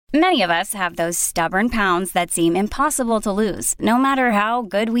Many of us have those stubborn pounds that seem impossible to lose, no matter how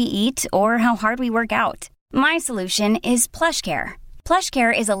good we eat or how hard we work out. My solution is PlushCare.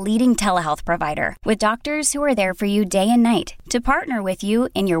 PlushCare is a leading telehealth provider with doctors who are there for you day and night to partner with you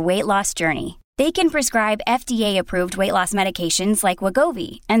in your weight loss journey. They can prescribe FDA-approved weight loss medications like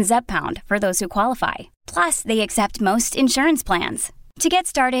Wegovy and Zepbound for those who qualify. Plus, they accept most insurance plans. To get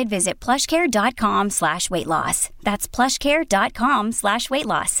started, visit plushcare.com/weight loss. That's plushcare.com/weight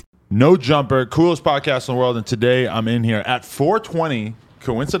loss. No Jumper, coolest podcast in the world. And today I'm in here at 4:20.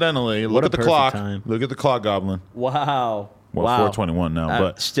 Coincidentally, look at the clock. Time. Look at the clock, Goblin. Wow. Well, wow. 4:21 now,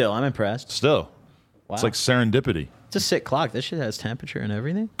 but still, I'm impressed. Still, wow. It's like serendipity. It's a sick clock. This shit has temperature and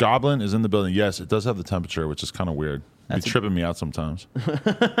everything. Goblin is in the building. Yes, it does have the temperature, which is kind of weird. It's tripping me out sometimes.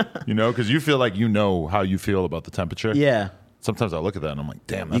 You know, because you feel like you know how you feel about the temperature. Yeah. Sometimes I look at that and I'm like,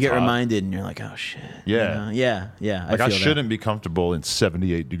 damn, that's You get hot. reminded and you're like, oh, shit. Yeah. You know? Yeah. Like I shouldn't be comfortable in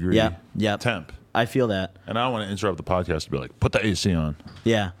 78 degree temp. I feel that. And I don't want to interrupt the podcast to be like, put the AC on.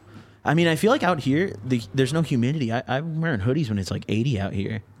 Yeah. I mean, I feel like out here, there's no humidity. I'm wearing hoodies when it's like 80 out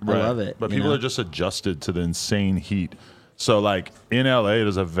here. Right. I love it. But people are just adjusted to the insane heat. So, like, in LA, it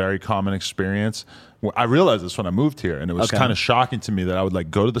is a very common experience. I realized this when I moved here, and it was kind of shocking to me that I would, like,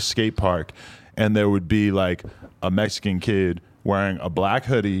 go to the skate park, and there would be, like, a Mexican kid wearing a black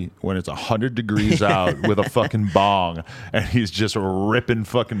hoodie when it's 100 degrees out with a fucking bong, and he's just ripping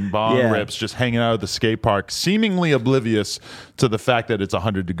fucking bong rips, just hanging out at the skate park, seemingly oblivious to the fact that it's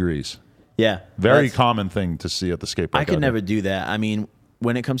 100 degrees. Yeah. Very common thing to see at the skate park. I could never do that. I mean,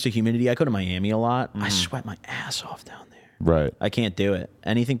 when it comes to humidity, I go to Miami a lot. I sweat my ass off down there. Right. I can't do it.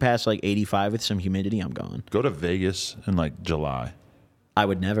 Anything past like 85 with some humidity, I'm gone. Go to Vegas in like July. I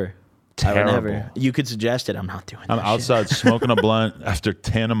would never. Terrible. I would never. You could suggest it. I'm not doing that. I'm outside smoking a blunt after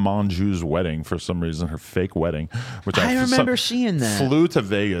Tana Monjou's wedding for some reason, her fake wedding. Which I remember seeing that. Flew to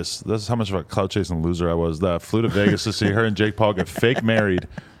Vegas. This is how much of a clout chasing loser I was. That flew to Vegas to see her and Jake Paul get fake married.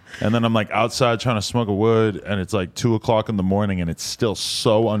 And then I'm like outside trying to smoke a wood, and it's like 2:00 in the morning, and it's still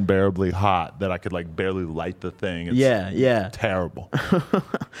so unbearably hot that I could like barely light the thing. It's terrible.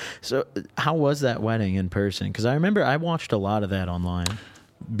 So how was that wedding in person? Because I remember I watched a lot of that online.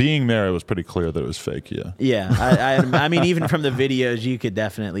 Being there, it was pretty clear that it was fake, yeah. Yeah, I mean, even from the videos, you could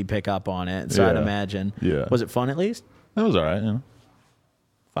definitely pick up on it. So I'd imagine. Yeah. Was it fun at least? It was all right, you know.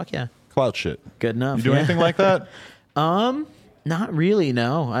 Fuck yeah. Clout shit. Good enough. You do anything like that? Not really,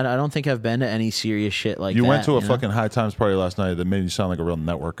 no. I don't think I've been to any serious shit like that. You went to a fucking High Times party last night that made you sound like a real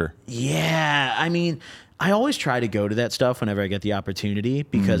networker. Yeah, I mean, I always try to go to that stuff whenever I get the opportunity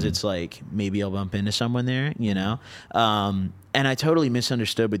because it's like maybe I'll bump into someone there, you know? And I totally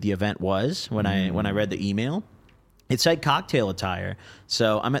misunderstood what the event was when I read the email. It said cocktail attire.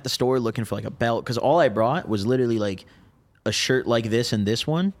 So I'm at the store looking for like a belt because all I brought was literally like a shirt like this and this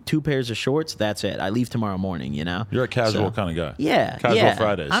one, 2 pairs of shorts, that's it. I leave tomorrow morning, you know? You're a casual kind of guy. Yeah. Casual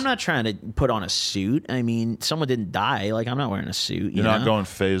Fridays. I'm not trying to put on a suit. I mean, someone didn't die. Like, I'm not wearing a suit. You're not going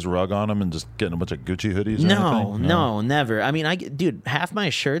phase rug on them and just getting a bunch of Gucci hoodies or anything? No, never. I mean, dude, half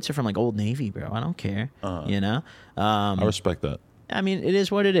my shirts are from like Old Navy, bro. I don't care, you know? I respect that. I mean, it is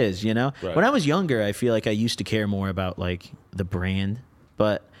what it is, you know? Right. When I was younger, I feel like I used to care more about like the brand.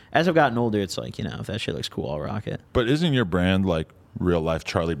 But as I've gotten older, it's like, you know, if that shit looks cool, I'll rock it. But isn't your brand like real life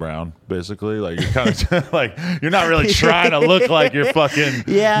Charlie Brown, basically? Like you're kind of like you're not really trying to look like you're fucking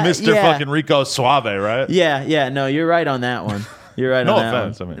Mr. fucking Rico Suave, right? Yeah. No, you're right on that one. You're right on that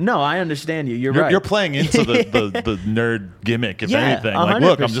offense, one. I mean. No, I understand you. You're right. You're playing into the nerd gimmick, if anything. Like, 100%.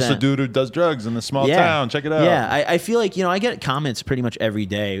 look, I'm just a dude who does drugs in the small town. Check it out. Yeah, I feel like, you know, I get comments pretty much every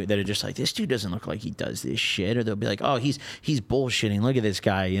day that are just like, this dude doesn't look like he does this shit. Or they'll be like, oh, he's bullshitting. Look at this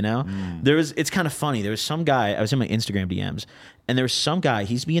guy, you know? It's kind of funny. There was some guy, I was in my Instagram DMs, and there was some guy,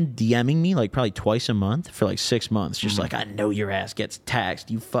 he's been DMing me like probably twice a month for like 6 months. Just like, I know your ass gets taxed,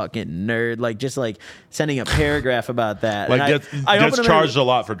 you fucking nerd. Like, just like sending a paragraph about that. Like, I gets charged a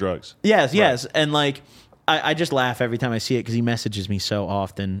lot for drugs. Yes. And like, I just laugh every time I see it because he messages me so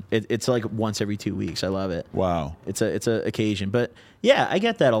often. It's like once every 2 weeks. I love it. Wow. It's a occasion. But yeah, I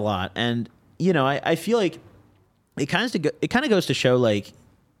get that a lot. And, you know, I feel like it kind of goes to show like,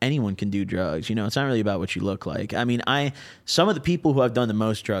 anyone can do drugs, you know. It's not really about what you look like. I mean, some of the people who I've done the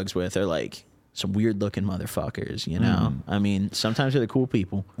most drugs with are like some weird looking motherfuckers, you know. I mean, sometimes they're the cool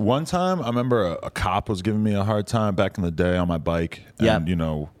people. One time, I remember a cop was giving me a hard time back in the day on my bike, and you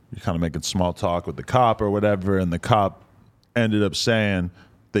know, you're kind of making small talk with the cop or whatever, and the cop ended up saying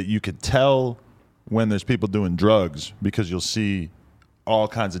that you could tell when there's people doing drugs because you'll see all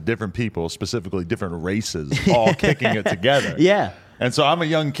kinds of different people, specifically different races, all kicking it together. Yeah. And so I'm a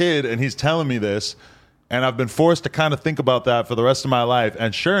young kid, and he's telling me this, And I've been forced to kind of think about that for the rest of my life.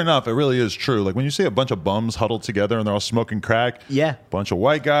 And sure enough, it really is true. Like when you see a bunch of bums huddled together and they're all smoking crack, bunch of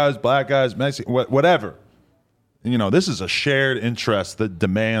white guys, black guys, Mexican, whatever. You know, this is a shared interest that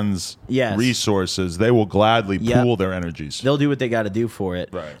demands resources. They will gladly pool their energies. They'll do what they got to do for it.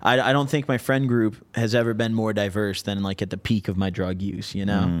 Right. I don't think my friend group has ever been more diverse than like at the peak of my drug use, you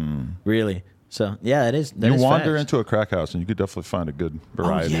know? Really. So, yeah, it is. You wander into a crack house and you could definitely find a good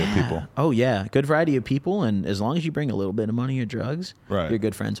variety of people. Oh, yeah. Good variety of people. And as long as you bring a little bit of money or drugs, you're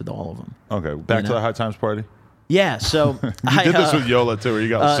good friends with all of them. Okay. Back to the High Times party. Yeah, so you did this with Yola too, where you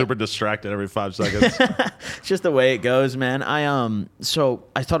got super distracted every 5 seconds. It's just the way it goes, man. So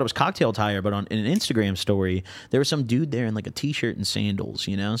I thought it was Cocktail Tire, but in an Instagram story, there was some dude there in like a t-shirt and sandals,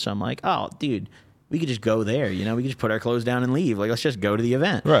 you know. So I'm like, oh, dude, we could just go there, you know. We could just put our clothes down and leave. Like, let's just go to the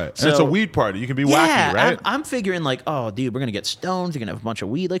event, right? So, and it's a weed party. You can be wacky, right? I'm figuring like, oh, dude, we're gonna get stoned. We're gonna have a bunch of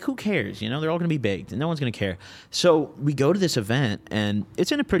weed. Like, who cares? You know, they're all gonna be baked, and no one's gonna care. So we go to this event, and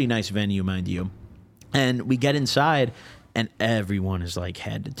it's in a pretty nice venue, mind you. And we get inside, and everyone is like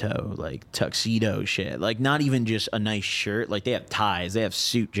head to toe, like tuxedo shit. Like not even just a nice shirt. Like they have ties, they have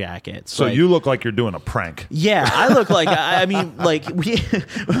suit jackets. So like, you look like you're doing a prank. Yeah, I look like I mean, like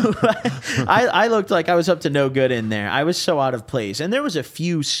I looked like I was up to no good in there. I was so out of place, and there was a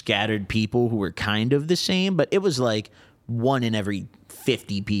few scattered people who were kind of the same, but it was like 1 in every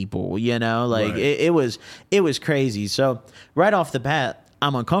 50 people. You know, like it was crazy. So right off the bat,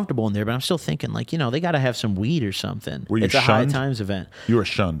 I'm uncomfortable in there, but I'm still thinking, like, you know, they got to have some weed or something. Were you it's shunned? a High Times event. You were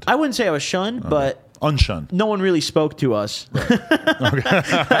shunned. I wouldn't say I was shunned, but unshunned. No one really spoke to us. Right.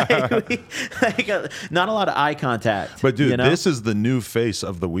 Not a lot of eye contact. But dude, you know? This is the new face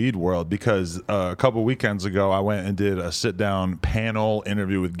of the weed world, because a couple weekends ago I went and did a sit-down panel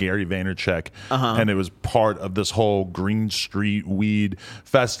interview with Gary Vaynerchuk, and it was part of this whole Green Street Weed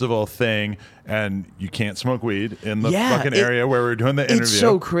Festival thing. And you can't smoke weed in the fucking area where we're doing the interview. It's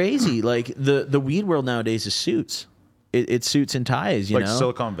so crazy. Like the weed world nowadays is suits. It's suits and ties, you know? Like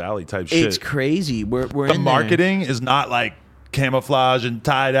Silicon Valley type shit. It's crazy. We're the marketing is not like camouflage and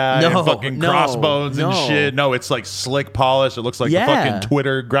tie-dye and fucking crossbones and shit. No, it's like slick polish. It looks like the fucking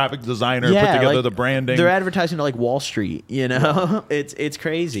Twitter graphic designer put together like the branding. They're advertising to like Wall Street, you know? It's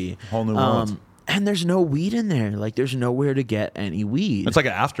crazy. Whole new world. And there's no weed in there. Like, there's nowhere to get any weed. It's like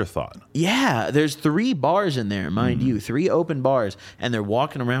an afterthought. Yeah, there's 3 bars in there, mind you. 3 open bars. And they're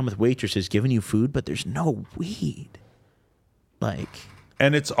walking around with waitresses giving you food, but there's no weed. Like,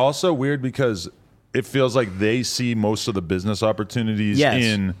 and it's also weird because it feels like they see most of the business opportunities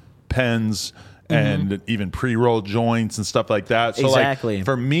in pens and even pre-roll joints and stuff like that. So like,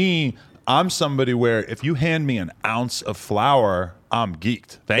 for me, I'm somebody where if you hand me an ounce of flour, I'm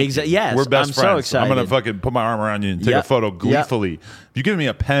geeked. Thank you. Yes, we're best I'm friends. So excited. I'm gonna fucking put my arm around you and take a photo gleefully. If you give me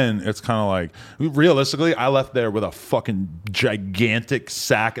a pen, it's kind of like, realistically, I left there with a fucking gigantic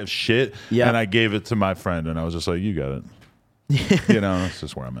sack of shit, and I gave it to my friend, and I was just like, "You got it." You know, that's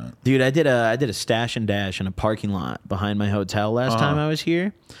just where I'm at. Dude, I did a stash and dash in a parking lot behind my hotel last time I was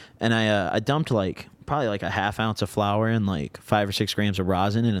here, and I dumped probably like a half ounce of flour and like 5 or 6 grams of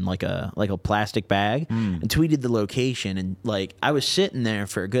rosin in like a plastic bag, and tweeted the location. And like I was sitting there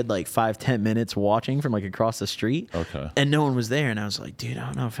for a good like 5-10 minutes watching from like across the street, and no one was there. And I was like, dude, I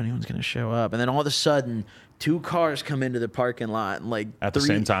don't know if anyone's gonna show up. And then all of a sudden, 2 cars come into the parking lot, and like at the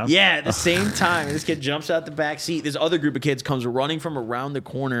same time. Yeah, at the same time. And this kid jumps out the back seat. This other group of kids comes running from around the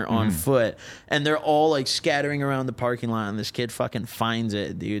corner on foot, and they're all like scattering around the parking lot. And this kid fucking finds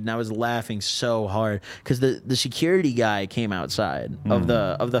it, dude. And I was laughing so hard because the security guy came outside of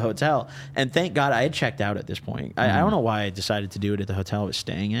the hotel, and thank God I had checked out at this point. I don't know why I decided to do it at the hotel I was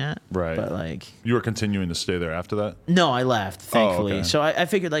staying at. Right. But like, you were continuing to stay there after that? No, I left, thankfully. Oh, okay. So I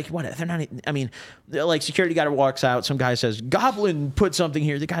figured like, what? They're not. I mean, like security guy walks out. Some guy says, "Goblin put something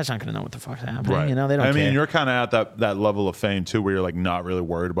here." The guy's not gonna know what the fuck's happening. Right. You know, they don't. I mean, care. you're kind of at that level of fame too, where you're like not really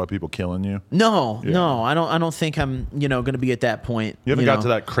worried about people killing you. No, I don't think I'm gonna be at that point. You haven't got to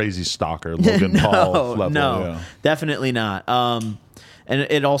that crazy stalker Logan Paul level. No, definitely not. And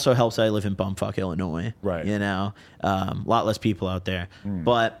it also helps that I live in bumfuck Illinois. Right. You know, a lot less people out there,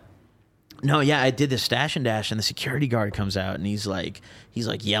 but. No, yeah, I did the stash and dash, and the security guard comes out, and he's like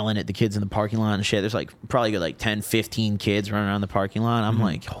yelling at the kids in the parking lot and shit. There's like probably like 10, 15 kids running around the parking lot. I'm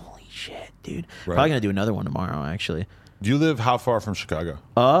like, holy shit, dude. Right. Probably gonna do another one tomorrow, actually. Do you live how far from Chicago?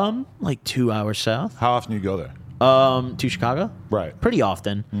 Like 2 hours south. How often do you go there? To Chicago? Right. Pretty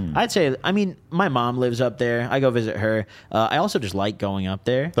often. I'd say, I mean, my mom lives up there. I go visit her. I also just like going up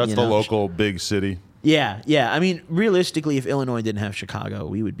there. That's the local big city. Yeah. I mean, realistically, if Illinois didn't have Chicago,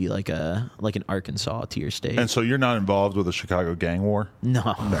 we would be like an Arkansas tier state. And so you're not involved with the Chicago gang war?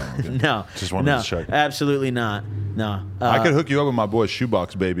 No. Just wanted to check. Absolutely not. No. I could hook you up with my boy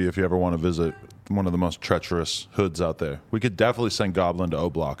Shoebox Baby if you ever want to visit one of the most treacherous hoods out there. We could definitely send Goblin to O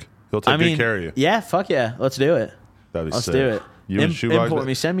Block. He'll take good care of you. Yeah, fuck yeah. Let's do it. That'd be Let's sick. do it. You and Shoebox, import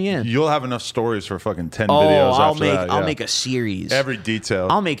me, send me in. You'll have enough stories for fucking 10 videos after that. I'll make a series. Every detail.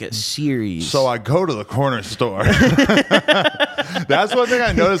 I'll make a series. So I go to the corner store. That's one thing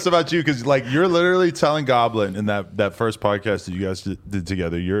I noticed about you, because like you're literally telling Goblin in that first podcast that you guys did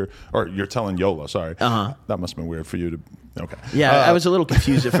together. You're telling Yola. Sorry, that must have been weird for you to. Okay. Yeah, I was a little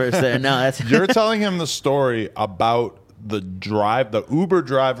confused at first there. No, that's you're telling him the story about the Uber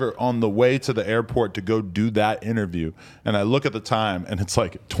driver on the way to the airport to go do that interview, and I look at the time and it's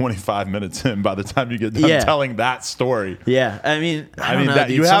like 25 minutes in by the time you get done telling that story. Yeah, I mean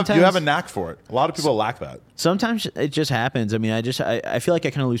that you have a knack for it. A lot of people lack that. Sometimes it just happens. I mean, I feel like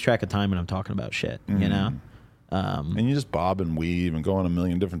I kind of lose track of time when I'm talking about shit, you know. And you just bob and weave and go in a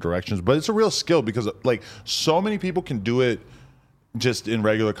million different directions, but it's a real skill, because like so many people can do it just in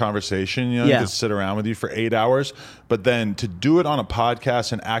regular conversation, you just sit around with you for 8 hours, but then to do it on a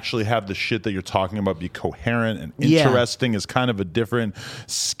podcast and actually have the shit that you're talking about be coherent and interesting is kind of a different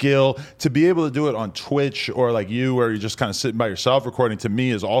skill. To be able to do it on Twitch or like you, where you're just kind of sitting by yourself recording, to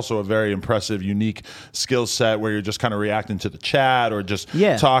me is also a very impressive, unique skill set, where you're just kind of reacting to the chat or just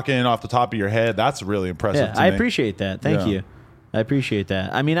talking off the top of your head. That's really impressive to me. I appreciate that. Thank you. I appreciate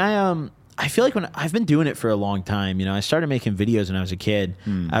that. I mean, I feel like when I've been doing it for a long time, you know, I started making videos when I was a kid.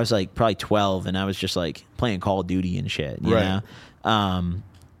 I was like probably 12, and I was just like playing Call of Duty and shit, you know? And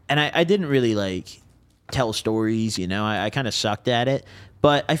I didn't really like tell stories, you know, I kind of sucked at it,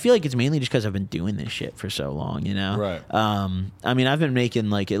 but I feel like it's mainly just because I've been doing this shit for so long, you know? Right. I mean, I've been making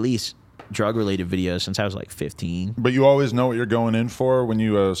like at least drug-related videos since I was like 15. But you always know what you're going in for when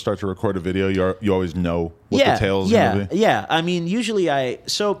you start to record a video. You always know what the tale's going to be. Yeah. I mean, usually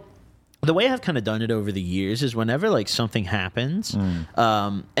the way I've kind of done it over the years is whenever like something happens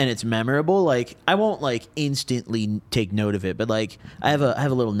and it's memorable, like I won't like instantly take note of it, but like I have a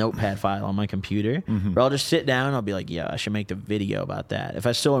little notepad file on my computer where I'll just sit down and I'll be like, yeah, I should make the video about that. If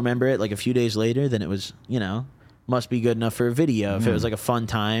I still remember it like a few days later, then it was, you know, must be good enough for a video. If it was like a fun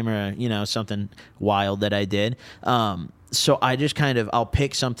time or, you know, something wild that I did. So I just I'll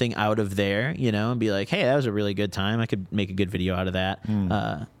pick something out of there, you know, and be like, hey, that was a really good time. I could make a good video out of that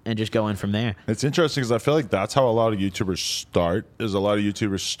and just go in from there. It's interesting because I feel like that's how a lot of YouTubers start, is a lot of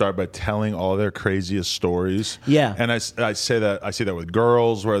YouTubers start by telling all their craziest stories. Yeah. And I see that with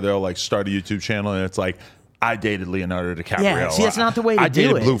girls where they'll like start a YouTube channel and it's like, I dated Leonardo DiCaprio. Yeah, see, that's not the way to do it.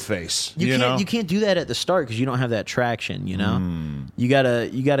 I dated Blueface. You can't do that at the start because you don't have that traction, you know? You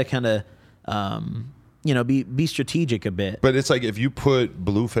gotta kind of... you know, be strategic a bit. But it's like if you put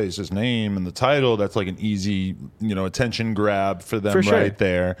Blueface's name in the title, that's like an easy, you know, attention grab for them right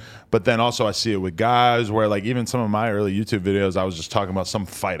there. But then also I see it with guys where like even some of my early YouTube videos, I was just talking about some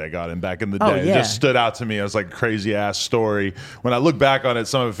fight I got in back in the day. It just stood out to me as like a crazy ass story. When I look back on it,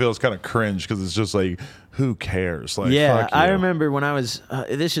 some of it feels kind of cringe because it's just like, who cares? Like, fuck you. I remember when I was,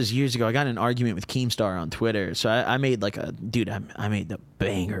 this is years ago, I got in an argument with Keemstar on Twitter. So I made like I made the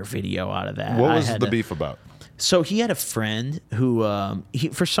banger video out of that. What was the beef about? So he had a friend who,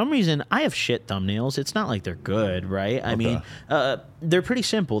 for some reason, I have shit thumbnails. It's not like they're good, right? I mean, they're pretty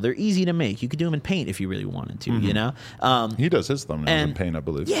simple. They're easy to make. You could do them in Paint if you really wanted to, you know? He does his thumbnails in Paint, I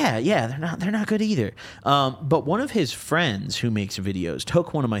believe. Yeah, they're not good either. But one of his friends who makes videos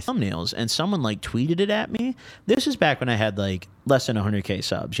took one of my thumbnails and someone like tweeted it at me. This is back when I had like less than 100K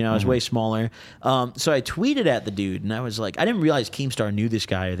subs. You know, I was way smaller. So I tweeted at the dude and I was like, I didn't realize Keemstar knew this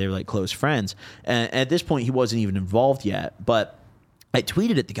guy or they were like close friends. And at this point, he wasn't even involved yet. But I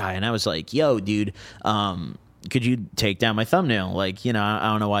tweeted at the guy and I was like, yo, dude, could you take down my thumbnail? Like, you know, I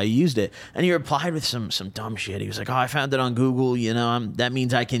don't know why you used it. And he replied with some dumb shit. He was like, oh, I found it on Google. You know, that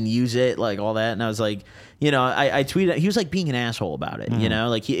means I can use it, like all that. And I was like, you know, I tweeted. He was like being an asshole about it, you know?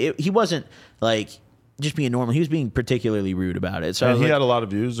 Like he wasn't like just being normal. He was being particularly rude about it. So and he had a lot of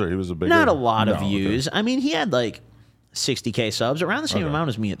views, or he was a big not a lot of views. Okay. I mean, he had like 60K subs, around the same amount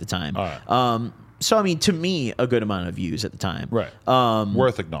as me at the time. All right. So, I mean, to me, a good amount of views at the time. Right.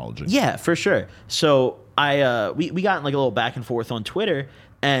 Worth acknowledging. Yeah, for sure. So, we got in like a little back and forth on Twitter,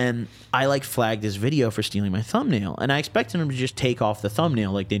 And I like flagged this video for stealing my thumbnail, and I expected them to just take off the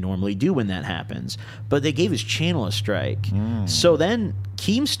thumbnail like they normally do when that happens. But they gave his channel a strike. So then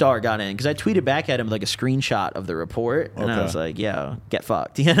Keemstar got in because I tweeted back at him like a screenshot of the report, and I was like, "Yo, get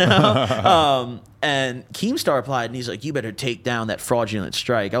fucked," you know. And Keemstar replied, and he's like, "You better take down that fraudulent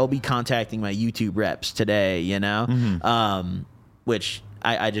strike. I will be contacting my YouTube reps today," you know. Which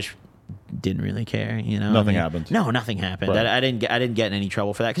I just didn't really care, you know. Nothing happened. No, nothing happened. Right. I didn't get in any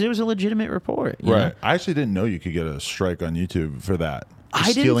trouble for that because it was a legitimate report. You know? I actually didn't know you could get a strike on YouTube for that.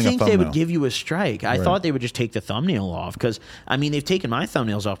 I didn't think they would give you a strike. I thought they would just take the thumbnail off because, I mean, they've taken my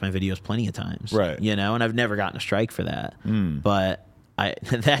thumbnails off my videos plenty of times. Right. You know, and I've never gotten a strike for that. But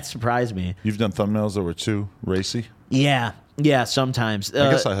that surprised me. You've done thumbnails that were too racy? Yeah, sometimes.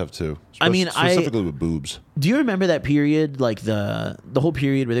 I guess I have too. I mean, specifically with boobs. Do you remember that period, like the whole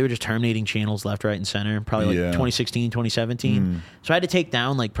period where they were just terminating channels left, right, and center? Probably like 2016, 2017. So I had to take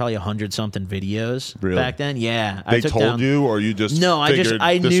down like probably 100-something videos back then. Yeah, they told you, or you just I this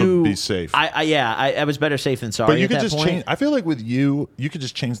knew would be safe. I was better safe than sorry. But you could at that just point. change. I feel like with you could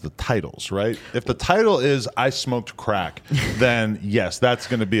just change the titles, right? If the title is "I smoked crack," then yes, that's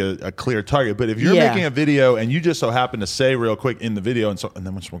going to be a clear target. But if you're making a video and you just so happen to say real quick in the video, and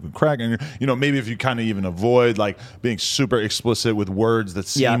then we're smoking crack, and maybe if you kind of even avoid like being super explicit with words that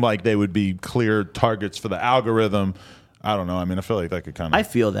seem like they would be clear targets for the algorithm. I don't know. I mean, I feel like that could kind of... I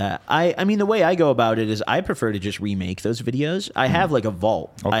feel that. I mean, the way I go about it is I prefer to just remake those videos. I have like a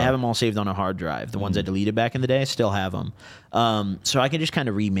vault. I have them all saved on a hard drive. The ones I deleted back in the day, I still have them. So I can just kind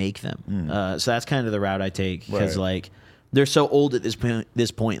of remake them. So that's kind of the route I take because like they're so old at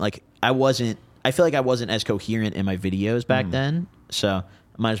this point. Like I feel like I wasn't as coherent in my videos back then. So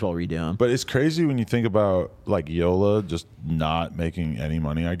I might as well redo them. But it's crazy when you think about like Yola just not making any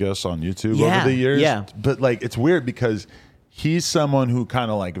money, I guess, on YouTube over the years. Yeah. But like it's weird because he's someone who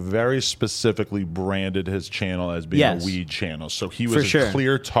kind of like very specifically branded his channel as being a weed channel. So he was a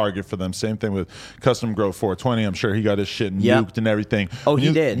clear target for them. Same thing with Custom Grow 420. I'm sure he got his shit nuked and everything. Oh,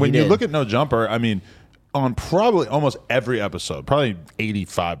 he did. When you look at No Jumper, I mean, on probably almost every episode, probably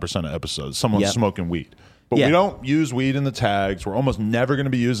 85% of episodes, someone's smoking weed. But we don't use weed in the tags. We're almost never going to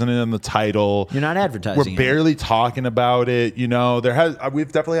be using it in the title. You're not advertising. We're barely talking about it. You know,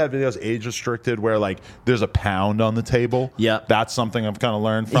 we've definitely had videos age restricted where like there's a pound on the table. Yeah, that's something I've kind of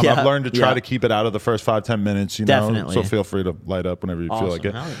learned from. I've learned to try to keep it out of the first 5-10 minutes. You know, definitely. So feel free to light up whenever you feel like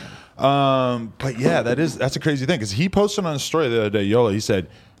it. But yeah, that's a crazy thing because he posted on his story the other day. Yola, he said,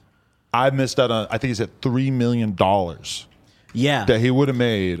 "I missed out on. I think he said $3 million." That he would have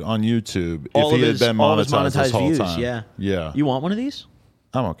made on YouTube if he had been monetized this whole time. Yeah. You want one of these?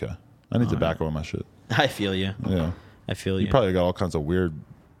 I'm okay. I need tobacco on my shit. I feel you. Yeah. I feel you. You probably got all kinds of weird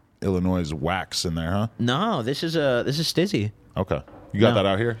Illinois wax in there, huh? No, this is Stizzy. Okay. You got that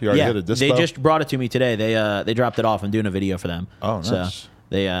out here? You already hit a dispo? They just brought it to me today. They dropped it off. I'm doing a video for them. Oh, nice.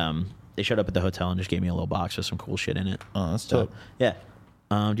 So they showed up at the hotel and just gave me a little box with some cool shit in it. Oh, that's dope. Yeah.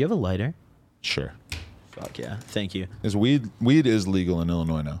 Do you have a lighter? Sure. Fuck yeah. Thank you. Is weed is legal in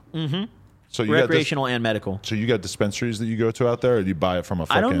Illinois now? Mm-hmm. So you recreational and medical. So you got dispensaries that you go to out there, or do you buy it from a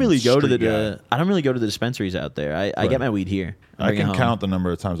fucking I don't really go to guy? I don't really go to the dispensaries out there. I get my weed here. I can count the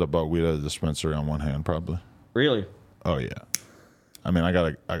number of times I bought weed at a dispensary on one hand, probably. Really? Oh yeah. I mean,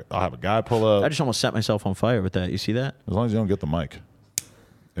 I'll have a guy pull up. I just almost set myself on fire with that. You see that? As long as you don't get the mic.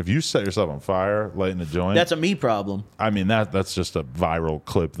 If you set yourself on fire, lighting a joint, that's a me problem. I mean, that's just a viral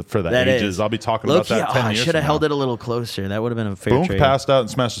clip for the that ages. Is. I'll be talking about that 10 years I should have held it a little closer. That would have been a fair trade. Passed out and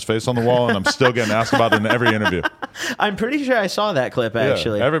smashed his face on the wall, and I'm still getting asked about it in every interview. I'm pretty sure I saw that clip,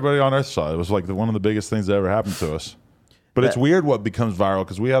 actually. Yeah, everybody on Earth saw it. It was like one of the biggest things that ever happened to us. But it's weird what becomes viral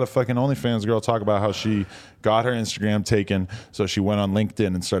because we had a fucking OnlyFans girl talk about how she got her Instagram taken, so she went on LinkedIn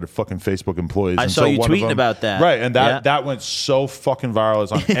and started fucking Facebook employees. I saw you tweeting about that. Right, and that went so fucking viral.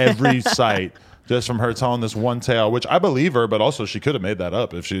 It's on every site just from her telling this one tale, which I believe her, but also she could have made that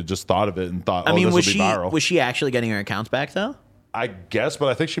up if she had just thought of it and thought, this would be viral. Was she actually getting her accounts back, though? I guess, but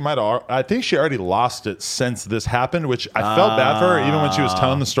I think she might have. I think she already lost it since this happened, which I felt bad for her even when she was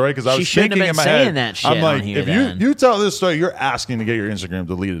telling the story because I was thinking in my head, that shit I'm like, on here, if you tell this story, you're asking to get your Instagram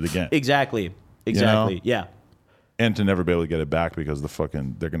deleted again. Exactly. You know? Yeah. And to never be able to get it back because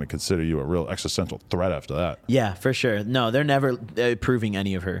they're going to consider you a real existential threat after that. Yeah, for sure. No, they're never approving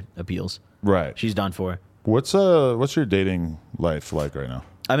any of her appeals. Right. She's done for. What's your dating life like right now?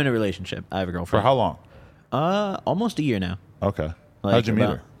 I'm in a relationship. I have a girlfriend. For how long? Almost a year now. Okay. Like how'd you meet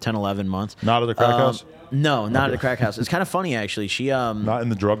her? 10, 11 months. Not at the crack house? No, not at the crack house. It's kind of funny, actually. She Not in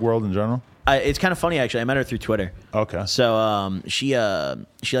the drug world in general? It's kind of funny actually. I met her through Twitter. Okay. So she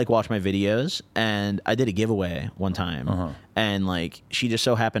like watched my videos, and I did a giveaway one time, and like she just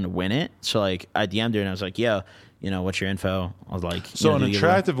so happened to win it. So like I DM'd her and I was like, "Yo, what's your info?" I was like, "So an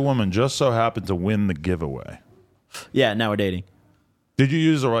attractive woman just so happened to win the giveaway." Yeah. Now we're dating. Did you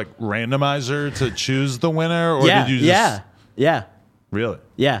use a like randomizer to choose the winner, or did you just? Yeah. Really?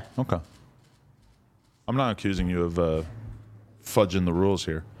 Yeah. Okay. I'm not accusing you of fudging the rules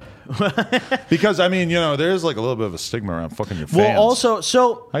here. Because, I mean, there's like a little bit of a stigma around fucking your fans. Well, also,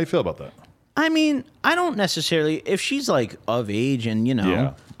 so... How you feel about that? I mean, I don't necessarily... If she's like of age and,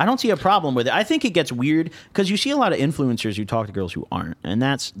 Yeah. I don't see a problem with it. I think it gets weird because you see a lot of influencers who talk to girls who aren't. And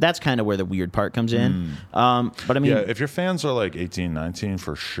that's kind of where the weird part comes in. But I mean... Yeah, if your fans are like 18, 19,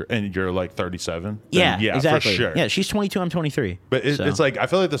 for sure, and you're like 37, yeah, exactly. For sure. Yeah, she's 22, I'm 23. But it's like, I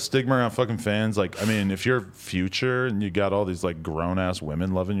feel like the stigma around fucking fans, like, I mean, if you're Future and you got all these like grown-ass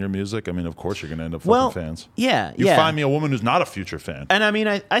women loving your music, I mean, of course you're going to end up fucking fans. Yeah, You find me a woman who's not a Future fan. And I mean,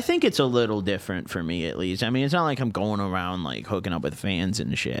 I think it's a little different for me, at least. I mean, it's not like I'm going around like hooking up with fans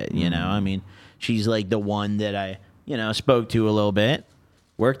and shit, I mean, she's like the one that I, spoke to a little bit.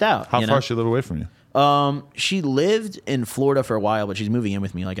 Worked out. How far does she live away from you? She lived in Florida for a while, but she's moving in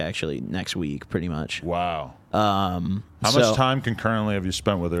with me like actually next week, pretty much. Wow. How much time concurrently have you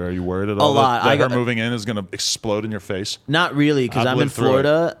spent with her? Are you worried at all lot. that her moving in is going to explode in your face? Not really, because I'm in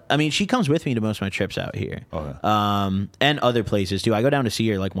Florida. I mean, she comes with me to most of my trips out here. Okay. And other places too. I go down to see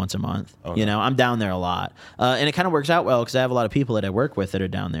her like once a month. Okay. I'm down there a lot. And it kind of works out well because I have a lot of people that I work with that are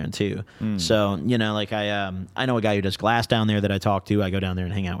down there too. So, like I know a guy who does glass down there that I talk to. I go down there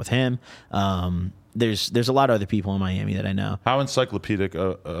and hang out with him. There's a lot of other people in Miami that I know. How encyclopedic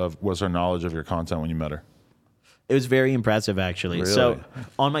was her knowledge of your content when you met her? It was very impressive, actually. Really? So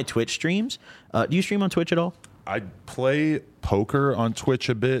on my Twitch streams, do you stream on Twitch at all? I play poker on Twitch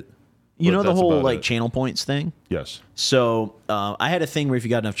a bit. You know the whole like channel points thing? Yes. So I had a thing where if you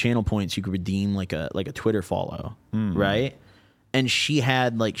got enough channel points, you could redeem like a Twitter follow, right? And she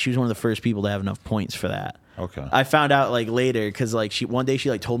was one of the first people to have enough points for that. Okay. I found out like later because like one day she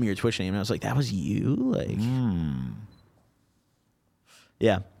like told me your Twitch name and I was like, that was you? Like,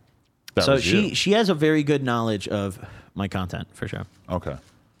 yeah. So she has a very good knowledge of my content for sure. Okay.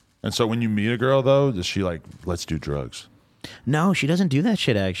 And so when you meet a girl though, does she like, let's do drugs? No, she doesn't do that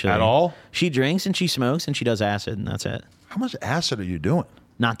shit actually. At all? She drinks and she smokes and she does acid and that's it. How much acid are you doing?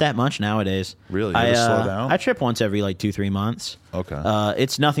 Not that much nowadays. Really? You slow down? I trip once every like 2-3 months. Okay.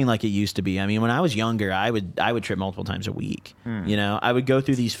 It's nothing like it used to be. I mean, when I was younger, I would trip multiple times a week. I would go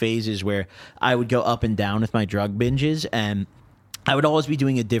through these phases where I would go up and down with my drug binges and I would always be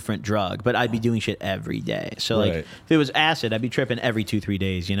doing a different drug, but I'd be doing shit every day. So like if it was acid, I'd be tripping every 2-3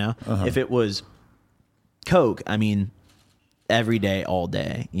 days, If it was coke, I mean every day, all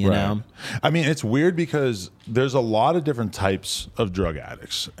day, you know? I mean, it's weird because there's a lot of different types of drug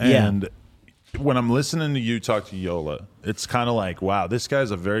addicts. And when I'm listening to you talk to Yola, it's kind of like, wow, this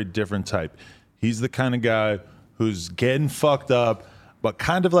guy's a very different type. He's the kind of guy who's getting fucked up, but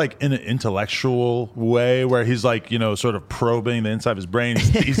kind of like in an intellectual way where he's like, sort of probing the inside of his brain.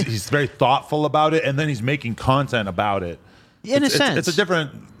 He's very thoughtful about it, and then he's making content about it. In a sense. It's a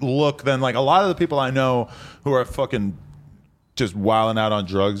different look than like a lot of the people I know who are fucking just wilding out on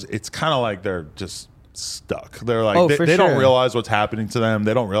drugs. It's kind of like they're just stuck. They're like, they don't realize what's happening to them.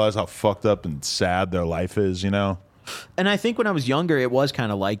 They don't realize how fucked up and sad their life is, And I think when I was younger, it was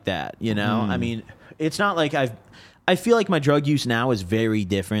kind of like that, I mean, it's not like I feel like my drug use now is very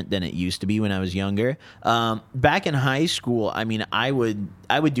different than it used to be when I was younger. Back in high school, I mean, I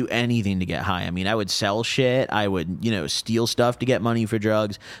would do anything to get high. I mean, I would sell shit. I would, steal stuff to get money for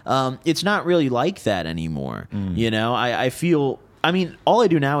drugs. It's not really like that anymore. I feel... I mean, all I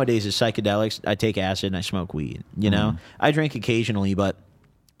do nowadays is psychedelics. I take acid and I smoke weed, I drink occasionally, but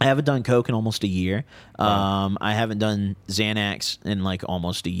I haven't done coke in almost a year. I haven't done Xanax in like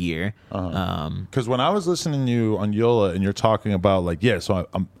almost a year. Because when I was listening to you on Yola and you're talking about like, so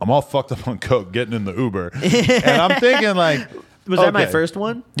I'm all fucked up on coke, getting in the Uber, and I'm thinking like, was that my first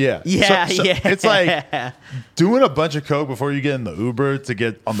one? Yeah. Yeah. So it's like doing a bunch of coke before you get in the Uber to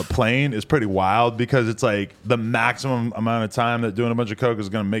get on the plane is pretty wild because it's like the maximum amount of time that doing a bunch of coke is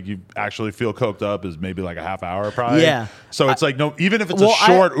going to make you actually feel coked up is maybe like a half hour probably. Yeah. So it's like, no, even if it's a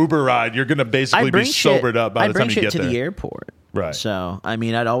short Uber ride, you're going to basically be sobered up by the time you get there. I bring shit to the airport. Right. So, I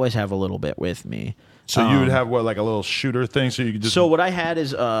mean, I'd always have a little bit with me. So you would have like a little shooter thing so you could just... So what I had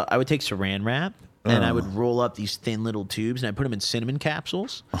is I would take saran wrap and I would roll up these thin little tubes, and I put them in cinnamon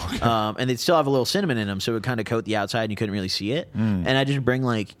capsules. And they'd still have a little cinnamon in them, so it would kind of coat the outside, and you couldn't really see it. And I just bring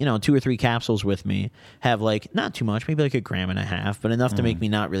like 2 or 3 capsules with me. Have like not too much, maybe like 1.5 grams, but enough to make me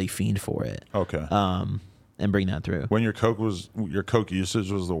not really fiend for it. Okay. And bring that through. When your coke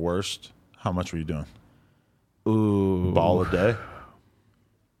usage was the worst, how much were you doing? Ooh, ball a day.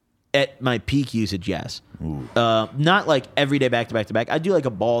 At my peak usage, yes. Not like every day back to back to back. I'd do like a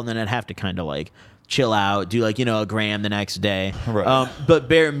ball, and then I'd have to kind of like chill out, do like 1 gram the next day. Right. But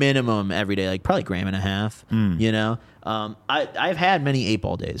bare minimum every day, like probably 1.5 grams. I've had many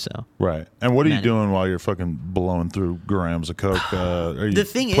 8-ball days though. Right. And what are you doing while you're fucking blowing through grams of coke? Are you the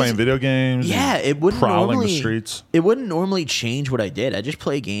thing playing is, video games? Yeah, it wouldn't prowling normally, the streets. It wouldn't normally change what I did. I just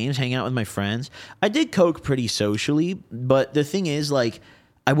play games, hang out with my friends. I did coke pretty socially, but the thing is, like,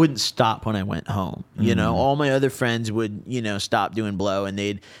 I wouldn't stop when I went home. All my other friends would, stop doing blow, and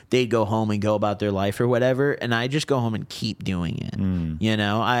they'd go home and go about their life or whatever, and I just go home and keep doing it.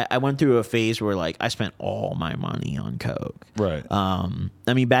 I went through a phase where like I spent all my money on coke. Right. I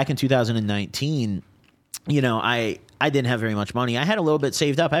mean, back in 2019, I didn't have very much money. I had a little bit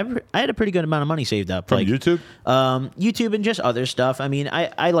saved up. I had a pretty good amount of money saved up. From YouTube? YouTube and just other stuff. I mean,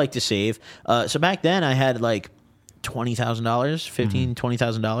 I like to save. So back then I had like $20,000,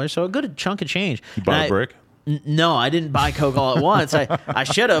 $20,000. So a good chunk of change. You bought a brick? No, I didn't buy coke all at once. I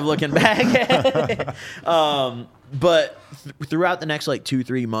should have, looking back. But throughout the next like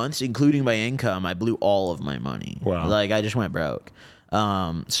 2-3 months, including my income, I blew all of my money. Wow. Like I just went broke.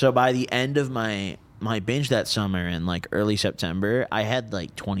 So by the end of my binge that summer in like early September, I had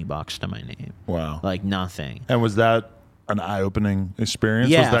like $20 to my name. Wow. Like nothing. And was that an eye-opening experience?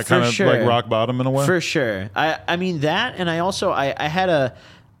 Yeah, was that kind of sure. like rock bottom in a way? For sure. I mean that, and I also I had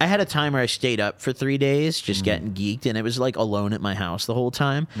a time where I stayed up for 3 days just getting geeked, and it was like alone at my house the whole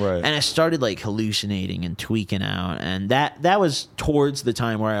time. Right. And I started like hallucinating and tweaking out, and that was towards the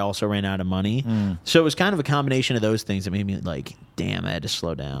time where I also ran out of money. So it was kind of a combination of those things that made me like, damn, I had to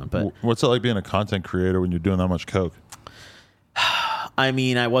slow down. But what's it like being a content creator when you're doing that much coke? I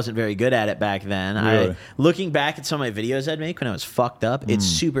mean, I wasn't very good at it back then. Really? Looking back at some of my videos I'd make when I was fucked up, it's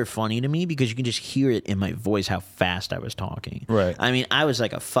super funny to me because you can just hear it in my voice how fast I was talking. Right. I mean, I was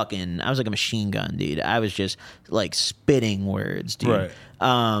like a machine gun, dude. I was just like spitting words, dude.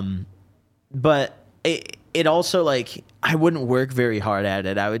 Right. But it also, like, I wouldn't work very hard at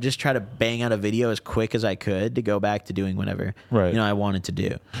it. I would just try to bang out a video as quick as I could to go back to doing whatever I wanted to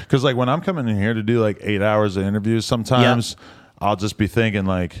do. Because like when I'm coming in here to do like 8 hours of interviews, sometimes I'll just be thinking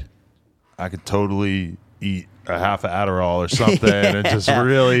like I could totally eat a half of Adderall or something and just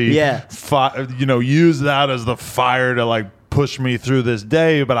really use that as the fire to like push me through this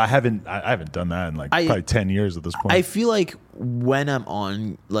day. But I haven't done that in like probably 10 years at this point. I feel like when I'm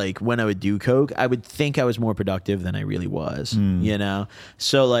on, like when I would do coke, I would think I was more productive than I really was,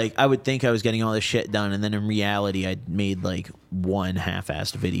 So like I would think I was getting all this shit done, and then in reality I'd made like one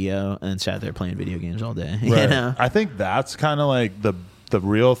half-assed video and then sat there playing video games all day. Right. I think that's kind of like the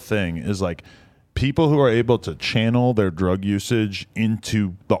real thing is like people who are able to channel their drug usage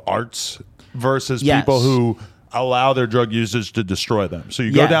into the arts versus people who allow their drug usage to destroy them. So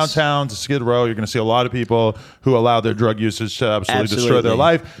you go downtown to Skid Row, you're going to see a lot of people who allow their drug usage to absolutely destroy their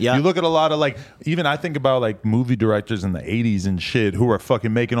life. Yep. You look at a lot of like, even I think about like movie directors in the 80s and shit who are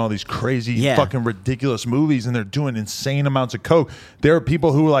fucking making all these crazy fucking ridiculous movies, and they're doing insane amounts of coke. There are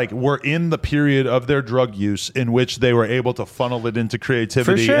people who like were in the period of their drug use in which they were able to funnel it into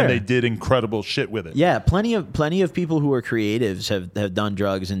creativity, and they did incredible shit with it. Yeah, plenty of people who are creatives have done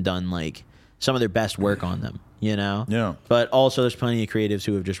drugs and done like some of their best work on them. Yeah. But also there's plenty of creatives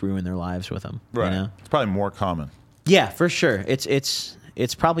who have just ruined their lives with them. Right. It's probably more common. Yeah, for sure.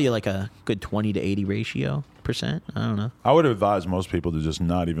 It's probably like a good 20 to 80 ratio %. I don't know. I would advise most people to just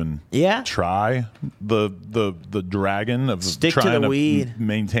not even try the dragon of stick trying to the weed.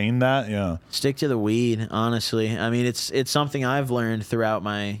 Maintain that. Yeah. Stick to the weed, honestly. I mean, it's something I've learned throughout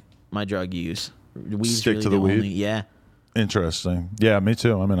my drug use. Weed's Stick really to the weed. only, yeah. Interesting. Yeah, me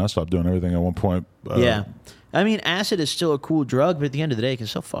too. I mean, I stopped doing everything at one point. I mean, acid is still a cool drug, but at the end of the day, it can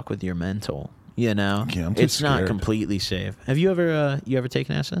still fuck with your mental. Yeah, I'm too it's scared. Not completely safe. Have you ever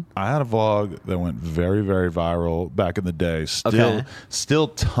taken acid? I had a vlog that went very, very viral back in the day. Still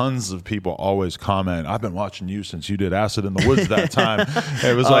tons of people always comment, I've been watching you since you did acid in the woods that time.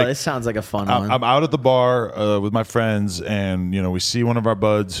 It was like, this sounds like a fun one. I'm out at the bar with my friends, and we see one of our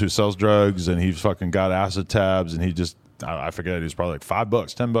buds who sells drugs, and he's fucking got acid tabs, and he just, I forget, he was probably like $5,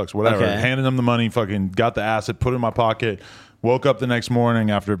 $10, whatever. Okay. Handed him the money, fucking got the acid, put it in my pocket. Woke up the next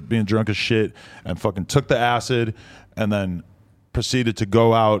morning after being drunk as shit and fucking took the acid, and then proceeded to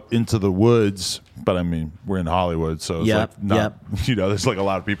go out into the woods. But I mean, we're in Hollywood, so it's like not, there's like a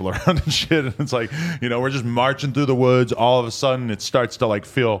lot of people around and shit. And it's like, we're just marching through the woods. All of a sudden, it starts to like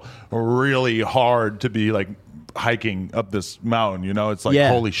feel really hard to be like hiking up this mountain. It's like,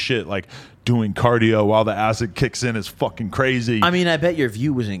 holy shit, like doing cardio while the acid kicks in is fucking crazy. I mean, I bet your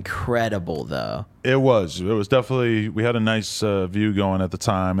view was incredible, though. It was definitely, we had a nice view going at the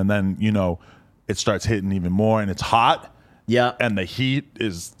time. And then, it starts hitting even more and it's hot. Yeah. And the heat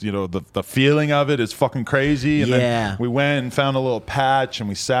is, the feeling of it is fucking crazy. And then we went and found a little patch and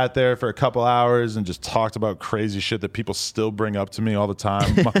we sat there for a couple hours and just talked about crazy shit that people still bring up to me all the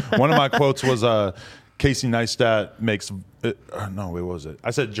time. One of my quotes was, Casey Neistat makes, no, wait, what was it? I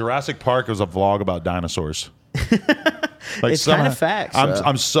said Jurassic Park was a vlog about dinosaurs. Like it's kind of facts.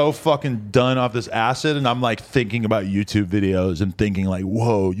 I'm so fucking done off this acid, and I'm like thinking about YouTube videos and thinking like,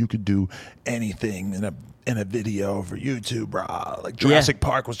 whoa, you could do anything in a video for YouTube, bro. Like Jurassic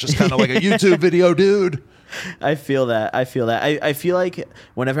Park was just kind of like a YouTube video, dude. I feel that. I feel like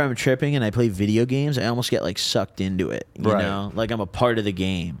whenever I'm tripping and I play video games, I almost get like sucked into it. You know, like I'm a part of the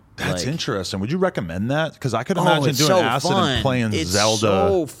game. That's interesting. Would you recommend that? Because I could imagine doing acid and playing Zelda. It's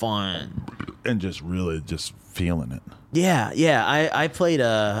so fun. And just really just feeling it. Yeah. I played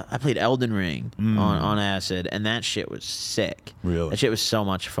Elden Ring on acid, and that shit was sick. Really? That shit was so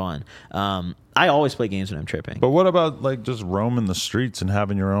much fun. I always play games when I'm tripping. But what about like just roaming the streets and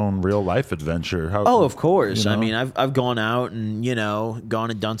having your own real life adventure? Of course. I mean, I've gone out and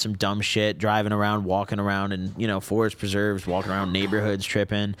gone and done some dumb shit, driving around, walking around, and forest preserves, walking around neighborhoods,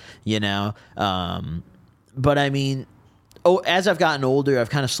 tripping. But I mean, as I've gotten older, I've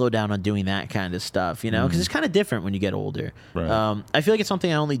kind of slowed down on doing that kind of stuff, because it's kind of different when you get older. Right. I feel like it's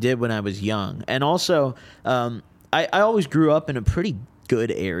something I only did when I was young, and also I always grew up in a pretty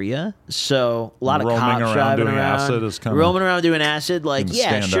good area, so a lot of cops driving around, roaming around doing acid. Like,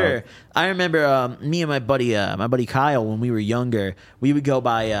 yeah, sure. Out. I remember me and my buddy Kyle, when we were younger, we would go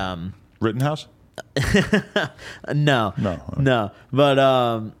by Rittenhouse. No.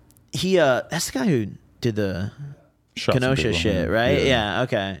 But he that's the guy who did the Kenosha shit, right? Yeah.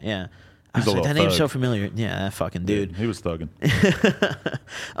 Okay. Yeah. I was like, that name's so familiar. Yeah, that fucking dude. Yeah, he was thugging.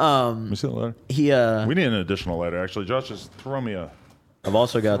 Let me see the letter. We need an additional letter. Actually, Josh, just throw me a. I've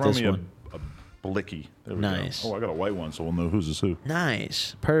also got this one. A blicky. There we nice. go. Oh, I got a white one, so we'll know whose is who.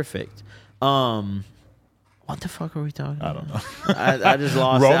 Nice. Perfect. What the fuck are we talking about? I don't know. I just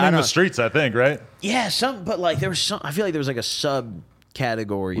lost Roaming the streets, I think, right? Yeah, but like there was some. I feel like there was like a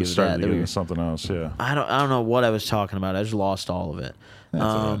subcategory we of started that. Getting something else, yeah. I don't know what I was talking about. I just lost all of it.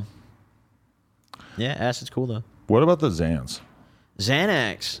 Yeah, acid's cool though. What about the Xans?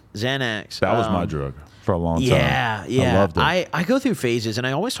 Xanax. That was my drug for a long time. Yeah. I loved it. I go through phases, and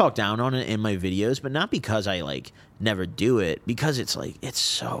I always talk down on it in my videos, but not because I like never do it, because it's like it's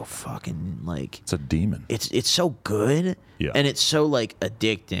so fucking like it's a demon. It's so good, and it's so like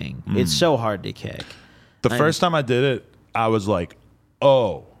addicting. It's so hard to kick. The first time I did it, I was like,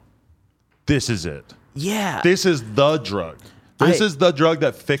 "Oh, this is it. Yeah, this is the drug." This is the drug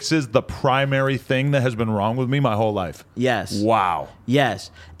that fixes the primary thing that has been wrong with me my whole life. Yes. Wow.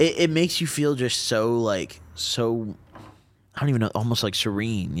 Yes. It makes you feel just so I don't even know, almost like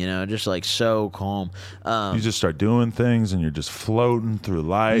serene, just like so calm. You just start doing things and you're just floating through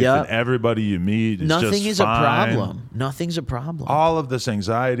life, and everybody you meet is Nothing is fine. a problem. Nothing's a problem. All of this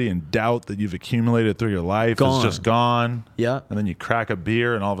anxiety and doubt that you've accumulated through your life is just gone. Yeah. And then you crack a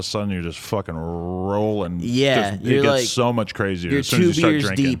beer and all of a sudden you're just fucking rolling. Yeah. It gets so much crazier as soon as you start drinking.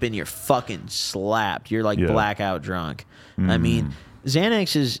 You're 2 beers deep and you're fucking slapped. You're like blackout drunk. I mean,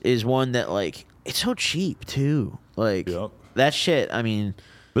 Xanax is one that like, it's so cheap too. Like that shit, I mean,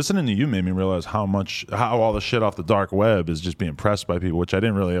 listening to you made me realize how all the shit off the dark web is just being pressed by people, which I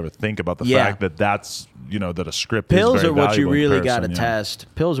didn't really ever think about the fact that that's, that a script Pills is very are what you really got to test.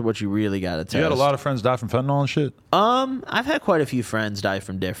 Pills are what you really got to test. You had a lot of friends die from fentanyl and shit? I've had quite a few friends die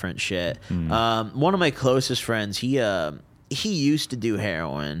from different shit. One of my closest friends, he used to do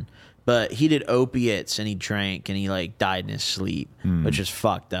heroin, but he did opiates and he drank and he like died in his sleep, which is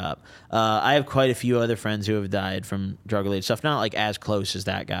fucked up. I have quite a few other friends who have died from drug-related stuff, not like as close as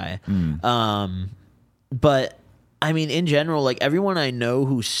that guy. But I mean, in general, like everyone I know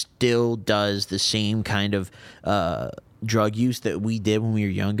who still does the same kind of drug use that we did when we were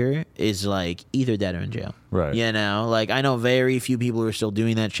younger is like either dead or in jail. Right. Like I know very few people who are still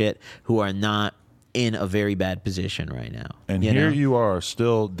doing that shit who are not in a very bad position right now. And here you are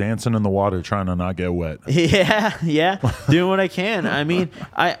still dancing in the water trying to not get wet. Yeah, doing what I can. I mean,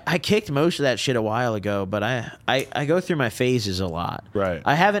 I kicked most of that shit a while ago, but I go through my phases a lot. Right.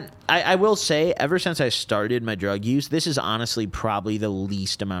 I will say, ever since I started my drug use, this is honestly probably the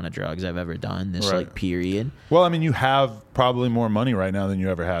least amount of drugs I've ever done, this like period. Well, I mean, you have probably more money right now than you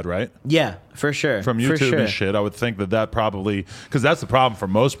ever had, right? Yeah, for sure. From YouTube and shit, I would think that probably, because that's the problem for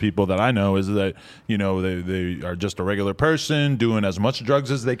most people that I know, is that, you know, they are just a regular person doing as much drugs